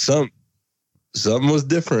believe that. Something was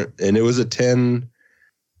different. And it was a 10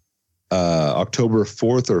 October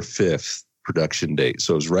 4th or 5th production date.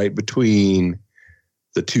 So it was right between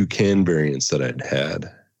the two can variants that I'd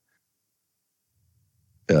had.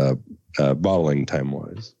 Bottling time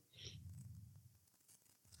wise,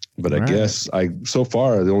 but I guess so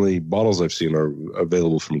far the only bottles I've seen are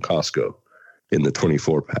available from Costco in the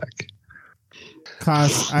 24 pack. I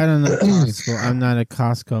don't know Costco. I'm not a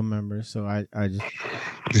Costco member, so I just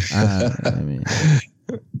I mean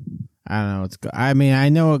I don't know what's I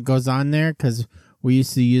know what goes on there because we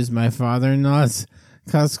used to use my father-in-law's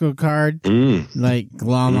Costco card, like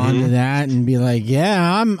glom onto that and be like,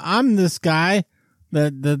 yeah, I'm this guy.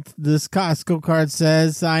 This Costco card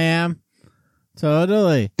says I am.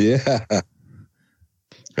 Totally. Yeah.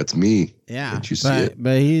 That's me. Yeah.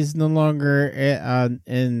 But he's no longer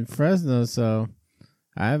in Fresno, so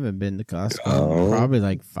I haven't been to Costco in probably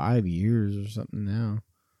like 5 years or something now.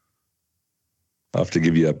 I'll have to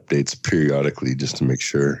give you updates periodically just to make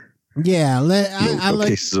sure. Yeah.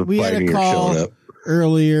 We had a call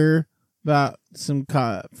earlier about some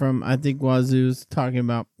from, I think Wazoo's talking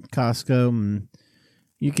about Costco, and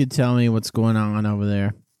you could tell me what's going on over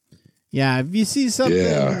there. Yeah, if you see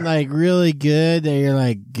something like really good that you're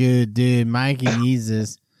like, good dude, Mikey needs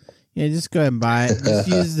this. Yeah, just go ahead and buy it. Just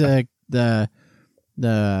use the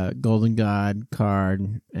Golden God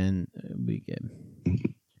card and it'll be good.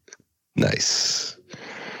 Nice.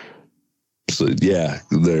 So yeah,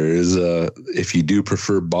 there is if you do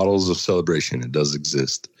prefer bottles of Celebration, it does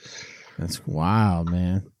exist. That's wild,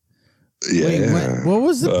 man. Yeah. Wait, what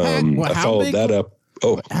was the pack? I followed that up.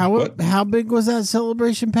 Oh, how big was that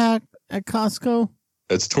Celebration pack at Costco?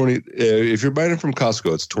 It's 20. If you're buying it from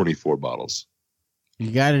Costco, it's 24 bottles. You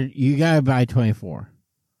gotta buy 24.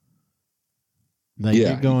 Like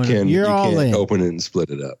yeah, you're all in. Open it and split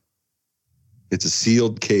it up. It's a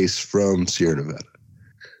sealed case from Sierra Nevada.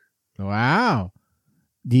 Wow.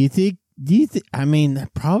 Do you think? I mean,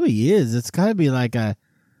 that probably is. It's got to be like a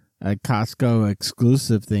Costco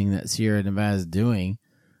exclusive thing that Sierra Nevada is doing.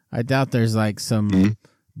 I doubt there's like some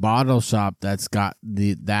bottle shop that's got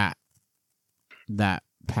that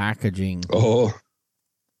packaging. Oh,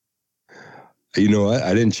 you know what?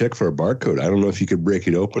 I didn't check for a barcode. I don't know if you could break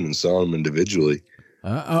it open and sell them individually.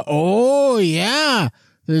 Oh yeah,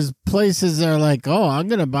 there's places that are like, oh, I'm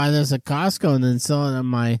gonna buy this at Costco and then sell it at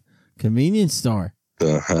my convenience store.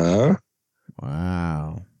 Wow.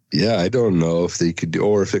 Yeah, I don't know if they could do,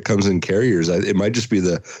 or if it comes in carriers. It might just be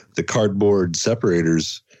the cardboard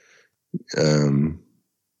separators.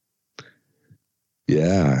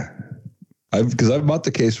 Yeah, because I've bought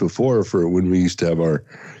the case before for when we used to have our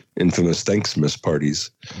infamous Thanksmas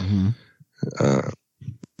parties.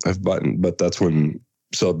 I've bought, but that's when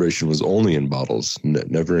Celebration was only in bottles,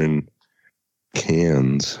 never in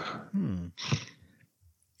cans.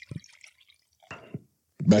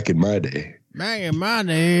 Back in my day,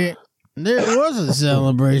 there was a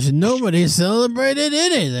celebration. Nobody celebrated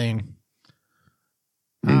anything.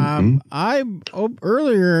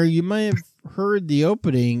 Earlier you might have heard the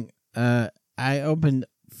opening. I opened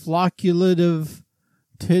Flocculative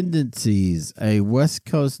Tendencies, a West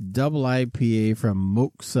Coast double IPA from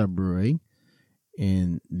Moxa Brewing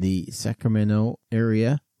in the Sacramento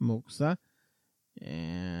area, Moxa,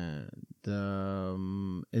 and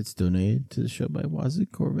it's donated to the show by Wazoo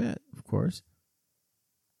Corvette, of course.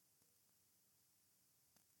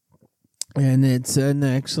 And it's an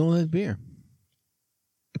excellent beer.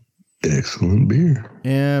 Excellent beer.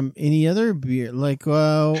 Any other beer? Like,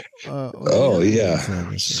 yeah.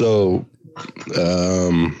 So,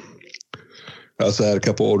 I also had a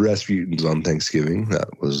couple old Rasputins on Thanksgiving.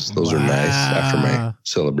 Those are nice after my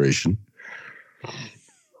celebration.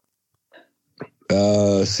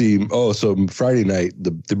 So Friday night,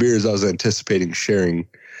 the beers I was anticipating sharing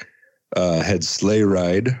had Sleigh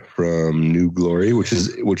Ride from New Glory, which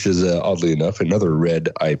is oddly enough another red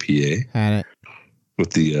IPA. Had it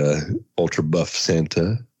with the ultra buff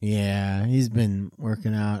Santa. Yeah, he's been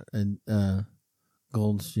working out at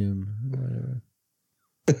Goldstream, whatever.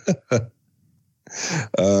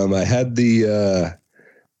 I had the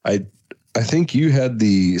I think you had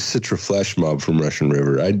the Citra Flash Mob from Russian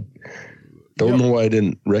River. I don't know why I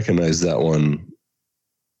didn't recognize that one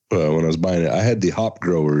when I was buying it. I had the Hop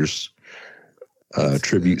Growers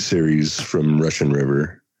tribute series from Russian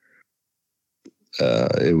River.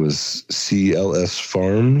 It was CLS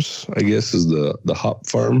Farms, I guess, is the hop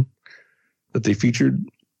farm that they featured.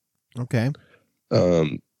 Okay.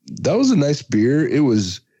 That was a nice beer. It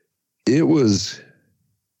was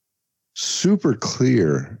super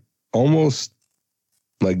clear, almost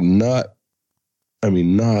like not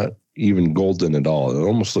even golden at all. It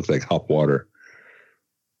almost looked like hop water.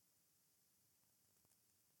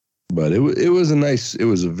 But it was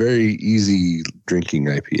a very easy drinking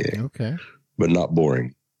IPA. Okay. But not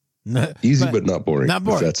boring. Easy, but not boring. Not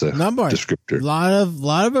boring. That's a not boring. descriptor.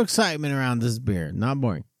 Lot of excitement around this beer. Not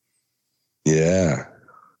boring. Yeah.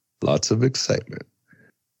 Lots of excitement.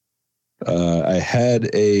 I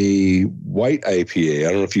had a white IPA.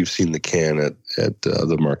 I don't know if you've seen the can at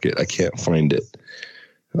the market. I can't find it.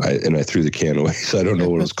 I threw the can away, so I don't know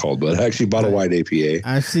what it was called. But I actually bought a white IPA.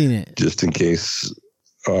 I've seen it. Just in case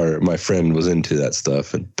my friend was into that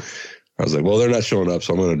stuff. And I was like, well, they're not showing up,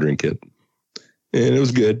 so I'm going to drink it. And it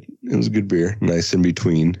was good. It was a good beer. Nice in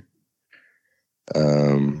between.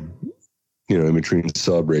 In between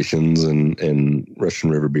celebrations and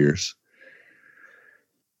Russian River beers.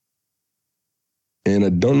 And I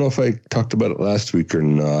don't know if I talked about it last week or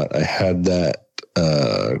not. I had that,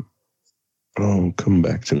 come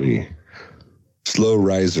back to me. Slow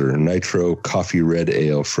Riser Nitro Coffee Red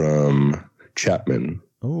Ale from Chapman.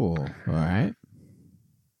 Oh, all right.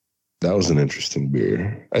 That was an interesting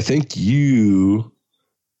beer. I think you,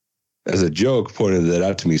 as a joke, pointed that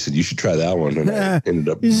out to me. Said you should try that one, and I ended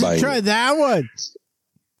up you should buying try that one.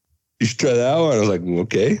 You should try that one. I was like,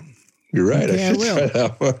 okay, you're right. Okay, I should try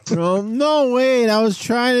that one. No, wait. I was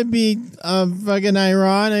trying to be fucking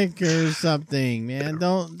ironic or something, man.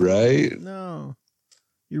 Don't. Right? No.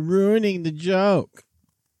 You're ruining the joke.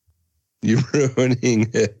 You're ruining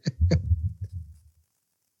it.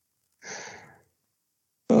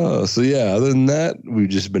 So yeah, other than that, we've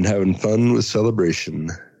just been having fun with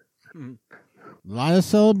Celebration. A lot of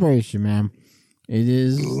celebration, man. It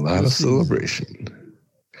is a lot of celebration.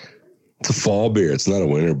 It's a fall beer. It's not a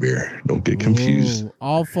winter beer. Don't get confused.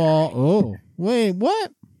 All fall. Oh, wait,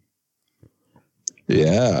 what?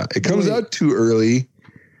 Yeah, it comes out too early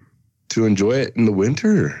to enjoy it in the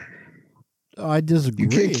winter. Oh, I disagree. You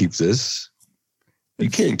can't keep this.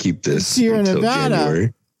 You can't keep this Sierra until Nevada.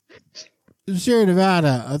 January. Sierra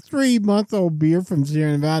Nevada, a 3-month-old beer from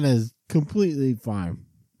Sierra Nevada is completely fine.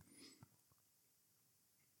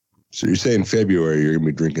 So you're saying February you're going to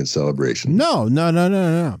be drinking Celebration? No.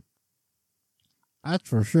 That's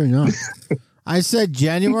for sure not. I said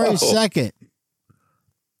January 2nd.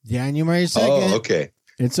 January 2nd. Oh, okay.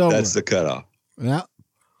 It's over. That's the cutoff. Yeah.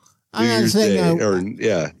 I'm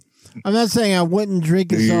not saying I wouldn't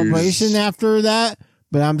drink a Celebration after that,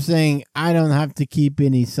 but I'm saying I don't have to keep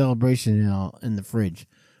any Celebration ale in the fridge.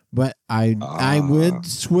 But I would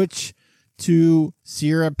switch to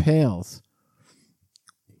Sierra Pales.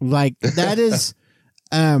 Like that is,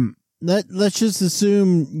 let's just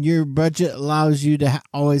assume your budget allows you to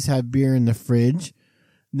always have beer in the fridge.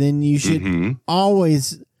 Then you should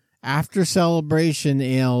always, after Celebration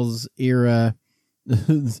ales era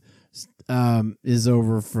is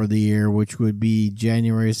over for the year, which would be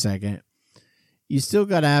January 2nd, you still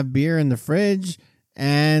got to have beer in the fridge.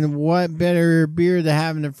 And what better beer to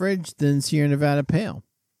have in the fridge than Sierra Nevada Pale?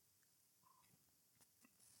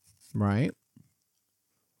 Right?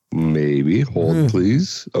 Maybe. Hold,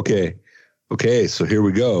 please. Okay. So here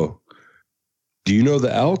we go. Do you know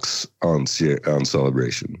the Elks on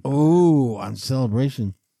Celebration? Oh, on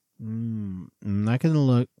Celebration. I'm not going to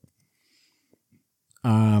look.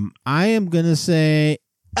 I am going to say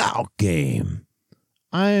Elk Game.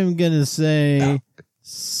 I am going to say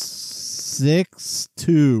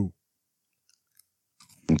 6-2.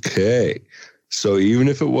 Okay. So even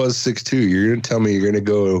if it was 6-2, you're going to tell me you're going to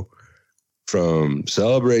go from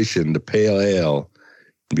Celebration to Pale Ale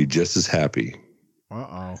and be just as happy.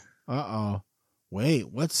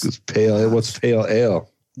 Wait, what's Pale Ale? What's Pale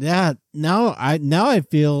Ale? Yeah, now I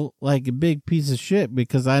feel like a big piece of shit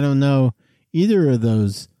because I don't know either of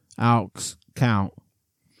those Elks count.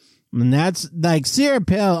 And that's like Sierra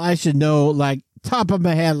Pale, I should know like top of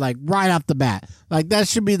my head, like right off the bat. Like that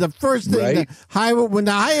should be the first thing right? when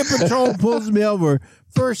the highway patrol pulls me over,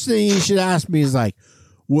 first thing he should ask me is like,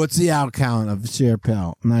 what's the out count of Sierra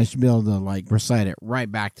Pale? And I should be able to like recite it right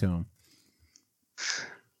back to him.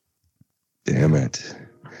 Damn it.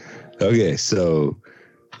 Okay, so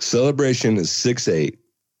Celebration is 6-8.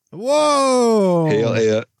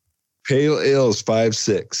 Whoa. Pale Ale is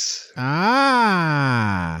 5-6.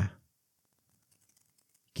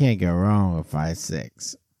 Can't go wrong with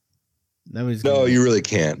 5-6. No, you really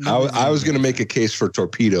can't. I was going to make a case for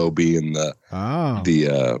Torpedo being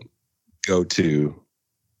the go-to,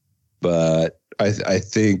 but I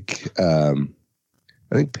think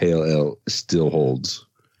Pale Ale still holds.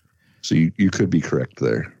 So you could be correct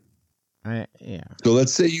there. Yeah. So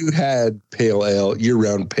let's say you had Pale Ale,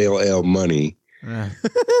 year-round Pale Ale money.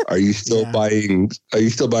 Are you still buying? Are you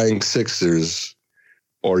still buying Sixers,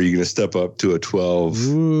 or are you going to step up to a 12?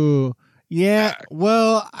 Ooh, yeah.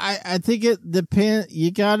 Well, I think it depends.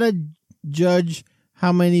 You gotta judge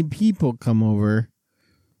how many people come over,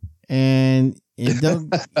 and it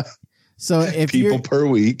don't. So if people per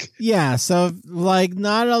week, yeah. So if, like,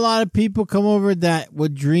 not a lot of people come over that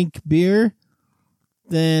would drink beer.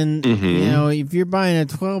 Then you know, if you're buying a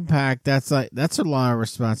 12-pack, that's a lot of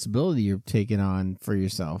responsibility you're taking on for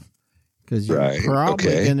yourself, because you're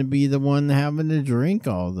probably going to be the one having to drink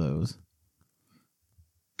all those.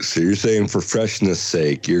 So you're saying for freshness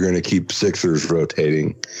sake, you're going to keep Sixers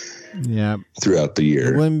rotating, throughout the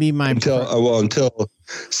year. It wouldn't be my until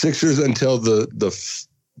Sixers until the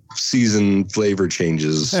season flavor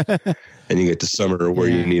changes. And you get to summer where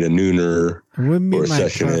you need a nooner or a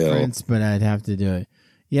session ale. But I'd have to do it.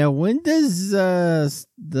 Yeah, when does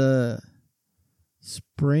the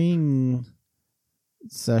spring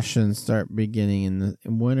session start beginning and the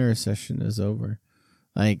winter session is over?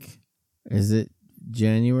 Like, is it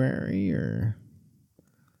January, or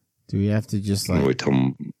do we have to just like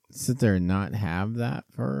sit there and not have that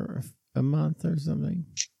for a month or something?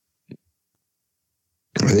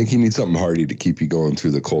 I think you need something hardy to keep you going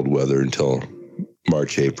through the cold weather until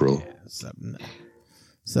March, April. Yeah,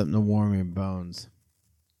 something to warm your bones.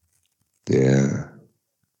 Yeah.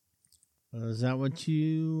 Is that what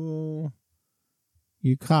you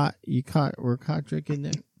caught? We're caught drinking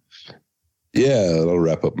it. Yeah, that'll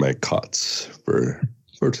wrap up my cots for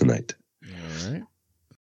tonight. All right.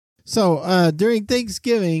 So during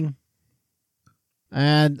Thanksgiving, I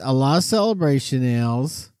had a lot of celebration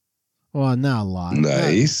ales. Well, not a lot.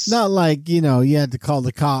 Nice. Not like, you had to call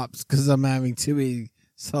the cops because I'm having too many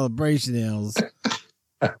celebration ales.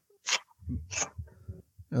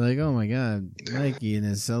 They're like, oh my God, Mikey and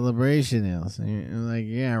his celebration ales. And you're like,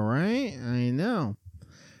 yeah, right? I know.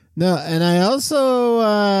 No, and I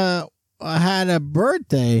also had a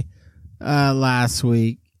birthday last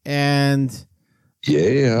week, and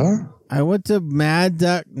I went to Mad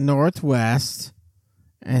Duck Northwest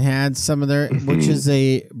and had some of their, which is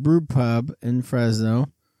a brew pub in Fresno,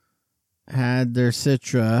 had their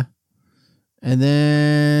Citra, and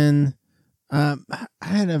then I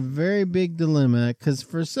had a very big dilemma because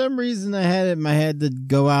for some reason I had it in my head to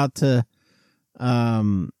go out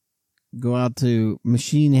to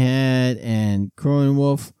Machine Head and Crow and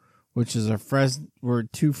Wolf, which is we're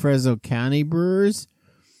two Fresno County brewers.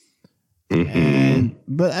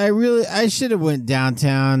 But I should have went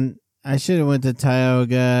downtown. I should have went to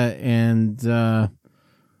Tioga and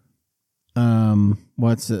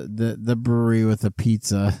what's the brewery with the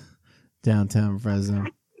pizza downtown Fresno.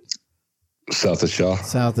 South of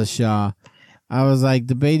Shaw. I was like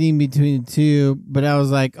debating between the two, but I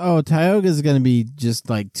was like, oh, Tioga is going to be just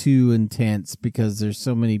like too intense because there's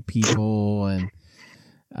so many people, and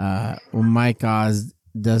when Mike Oz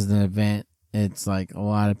does an event, it's like a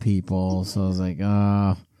lot of people. So I was like,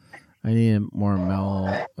 oh, I need a more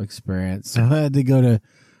mellow experience. So I had to go to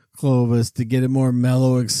Clovis to get a more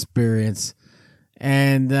mellow experience.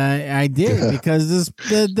 And I did because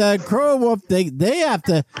the Crow Wolf, they have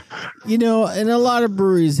to, and a lot of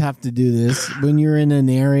breweries have to do this when you're in an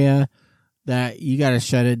area that you got to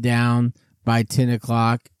shut it down by 10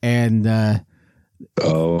 o'clock. And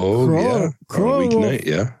Crow Wolf,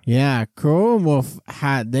 yeah, Crow Wolf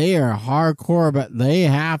they are hardcore, but they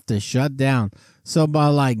have to shut down. So by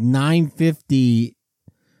like 9:50,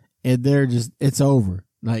 it's over.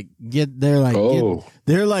 Like they're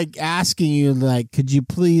like asking you, like, could you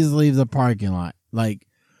please leave the parking lot? Like,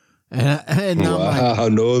 and wow,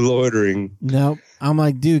 like, no loitering. Nope. I'm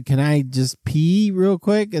like, dude, can I just pee real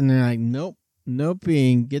quick? And they're like, nope, no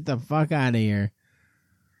peeing. Get the fuck out of here.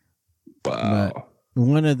 Wow. But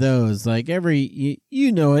one of those, like every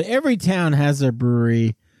town has their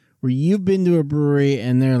brewery where you've been to a brewery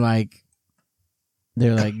and they're like,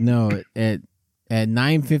 no, at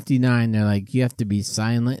 9:59, they're like, you have to be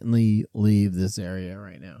silently leave this area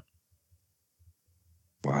right now.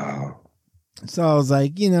 Wow. So I was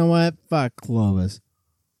like, you know what? Fuck Clovis.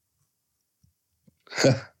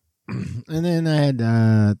 And then I had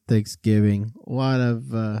Thanksgiving. A lot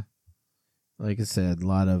of, like I said, a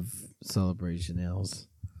lot of celebration ales.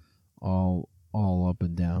 All up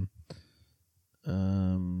and down.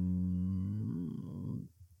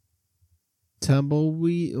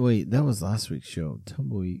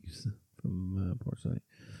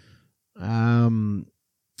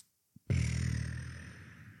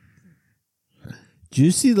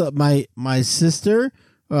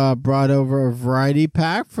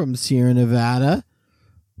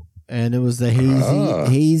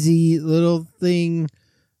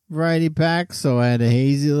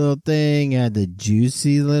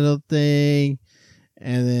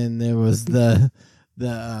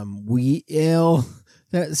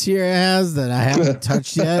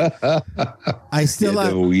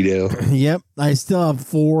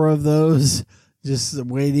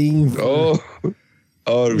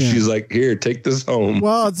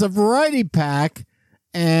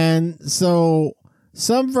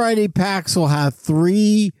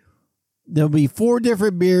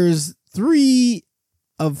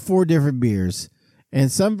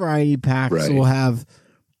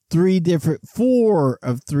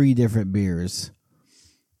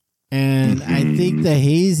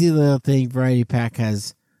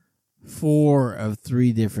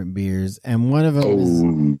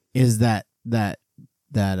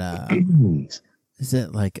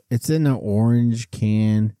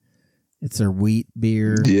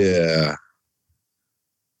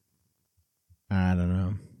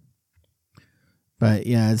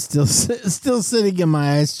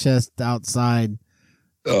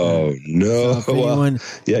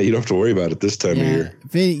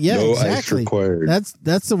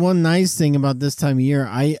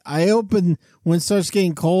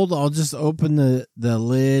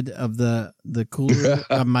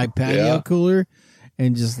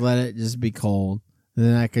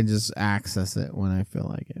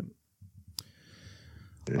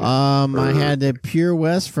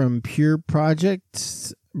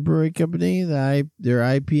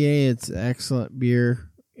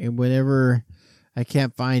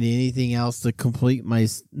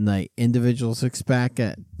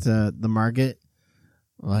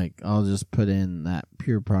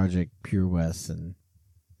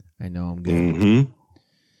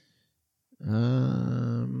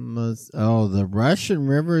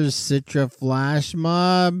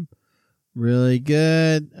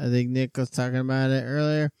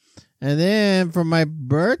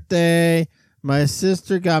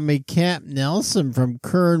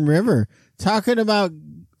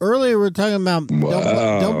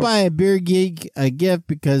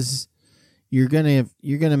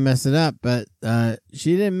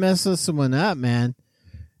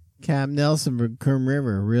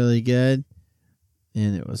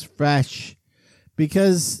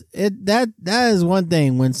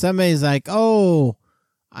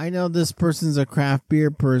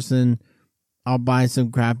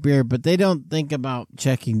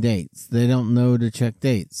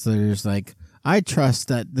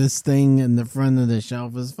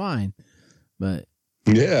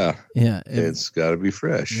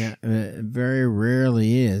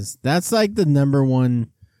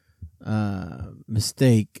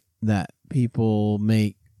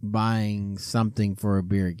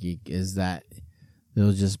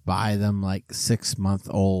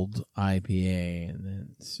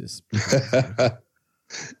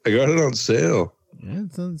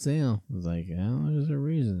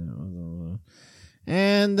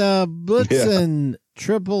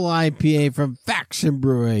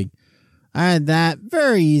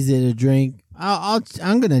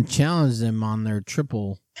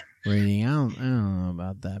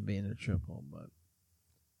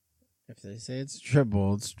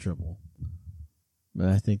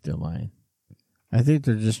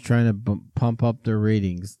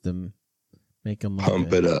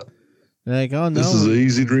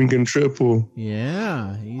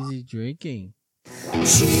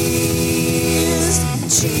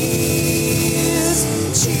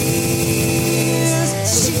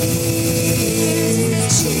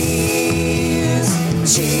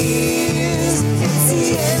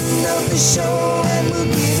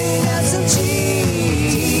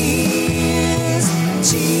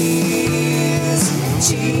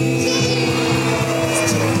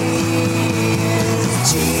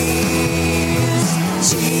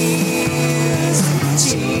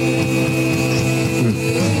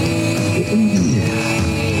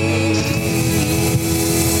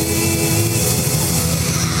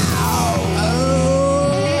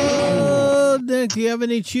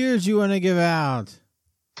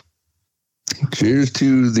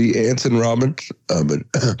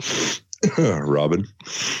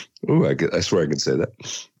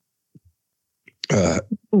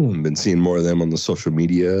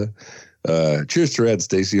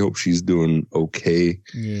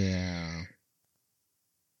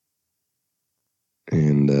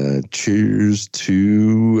 And cheers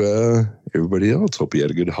to everybody else. Hope you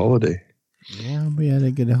had a good holiday. Yeah, we had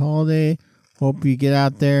a good holiday. Hope you get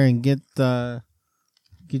out there and get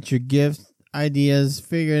your gift ideas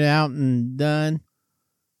figured out and done.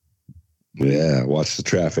 Yeah, watch the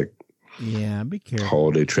traffic. Yeah, be careful.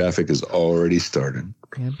 Holiday traffic has already started.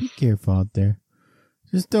 Yeah, be careful out there.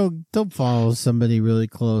 Just don't follow somebody really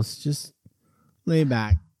close. Just lay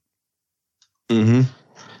back. Mm-hmm.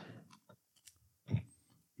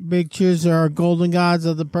 Big cheers to our golden gods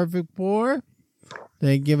of the perfect poor.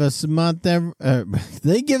 They give us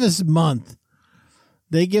they give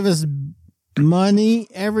us money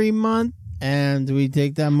every month, and we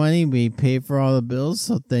take that money, we pay for all the bills.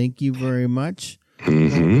 So thank you very much,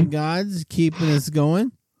 golden gods, keeping us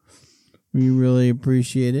going. We really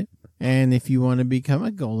appreciate it. And if you want to become a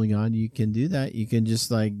golden god, you can do that. You can just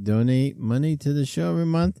donate money to the show every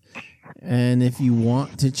month. And if you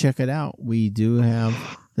want to check it out, we do have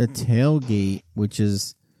the tailgate, which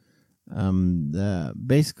is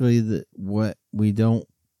basically what we don't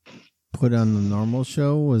put on the normal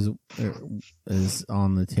show is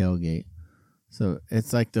on the tailgate. So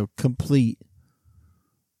it's like the complete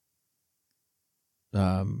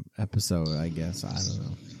episode, I guess. I don't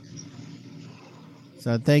know.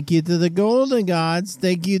 So thank you to the golden gods.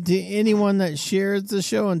 Thank you to anyone that shares the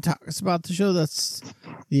show and talks about the show. That's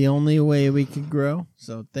the only way we can grow.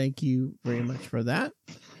 So thank you very much for that.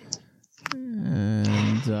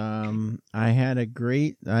 And I had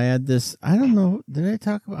this, I don't know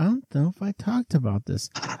if I talked about this.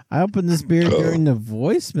 I opened this beer during the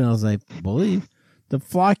voicemails, I believe. The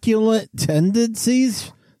flocculent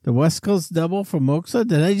tendencies, the West Coast double from Moxa.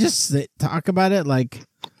 Did I just talk about it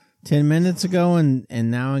 10 minutes ago and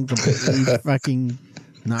now I'm completely fucking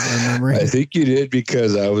not remembering? I think you did,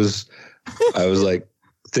 because I was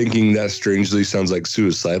thinking that strangely sounds like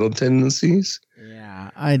suicidal tendencies. Yeah,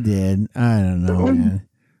 I did. I don't know, man.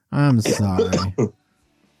 I'm sorry.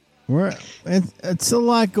 It's a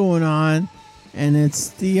lot going on, and it's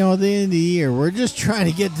the end of the year. We're just trying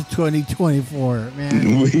to get to 2024,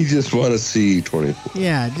 man. We just want to see 24.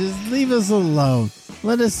 Yeah, just leave us alone.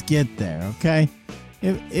 Let us get there, okay?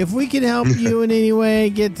 If we can help you in any way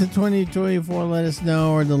get to 2024, let us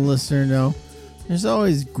know, or the listener know. There's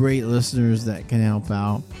always great listeners that can help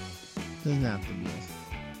out. Doesn't have to be us.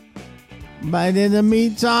 But in the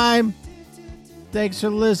meantime, thanks for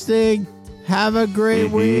listening. Have a great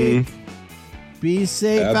week. Be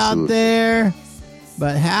safe out there,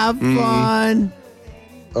 but have fun.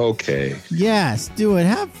 Okay. Yes, do it.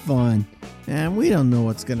 Have fun. And we don't know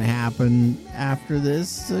what's going to happen after this,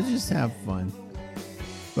 so just have fun.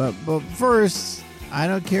 But first, I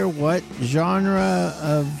don't care what genre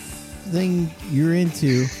of thing you're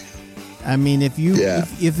into. I mean, if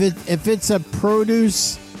it's a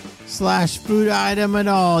produce / food item at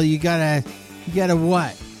all, you gotta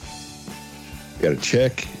what? You gotta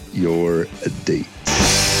check your date.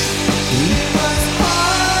 We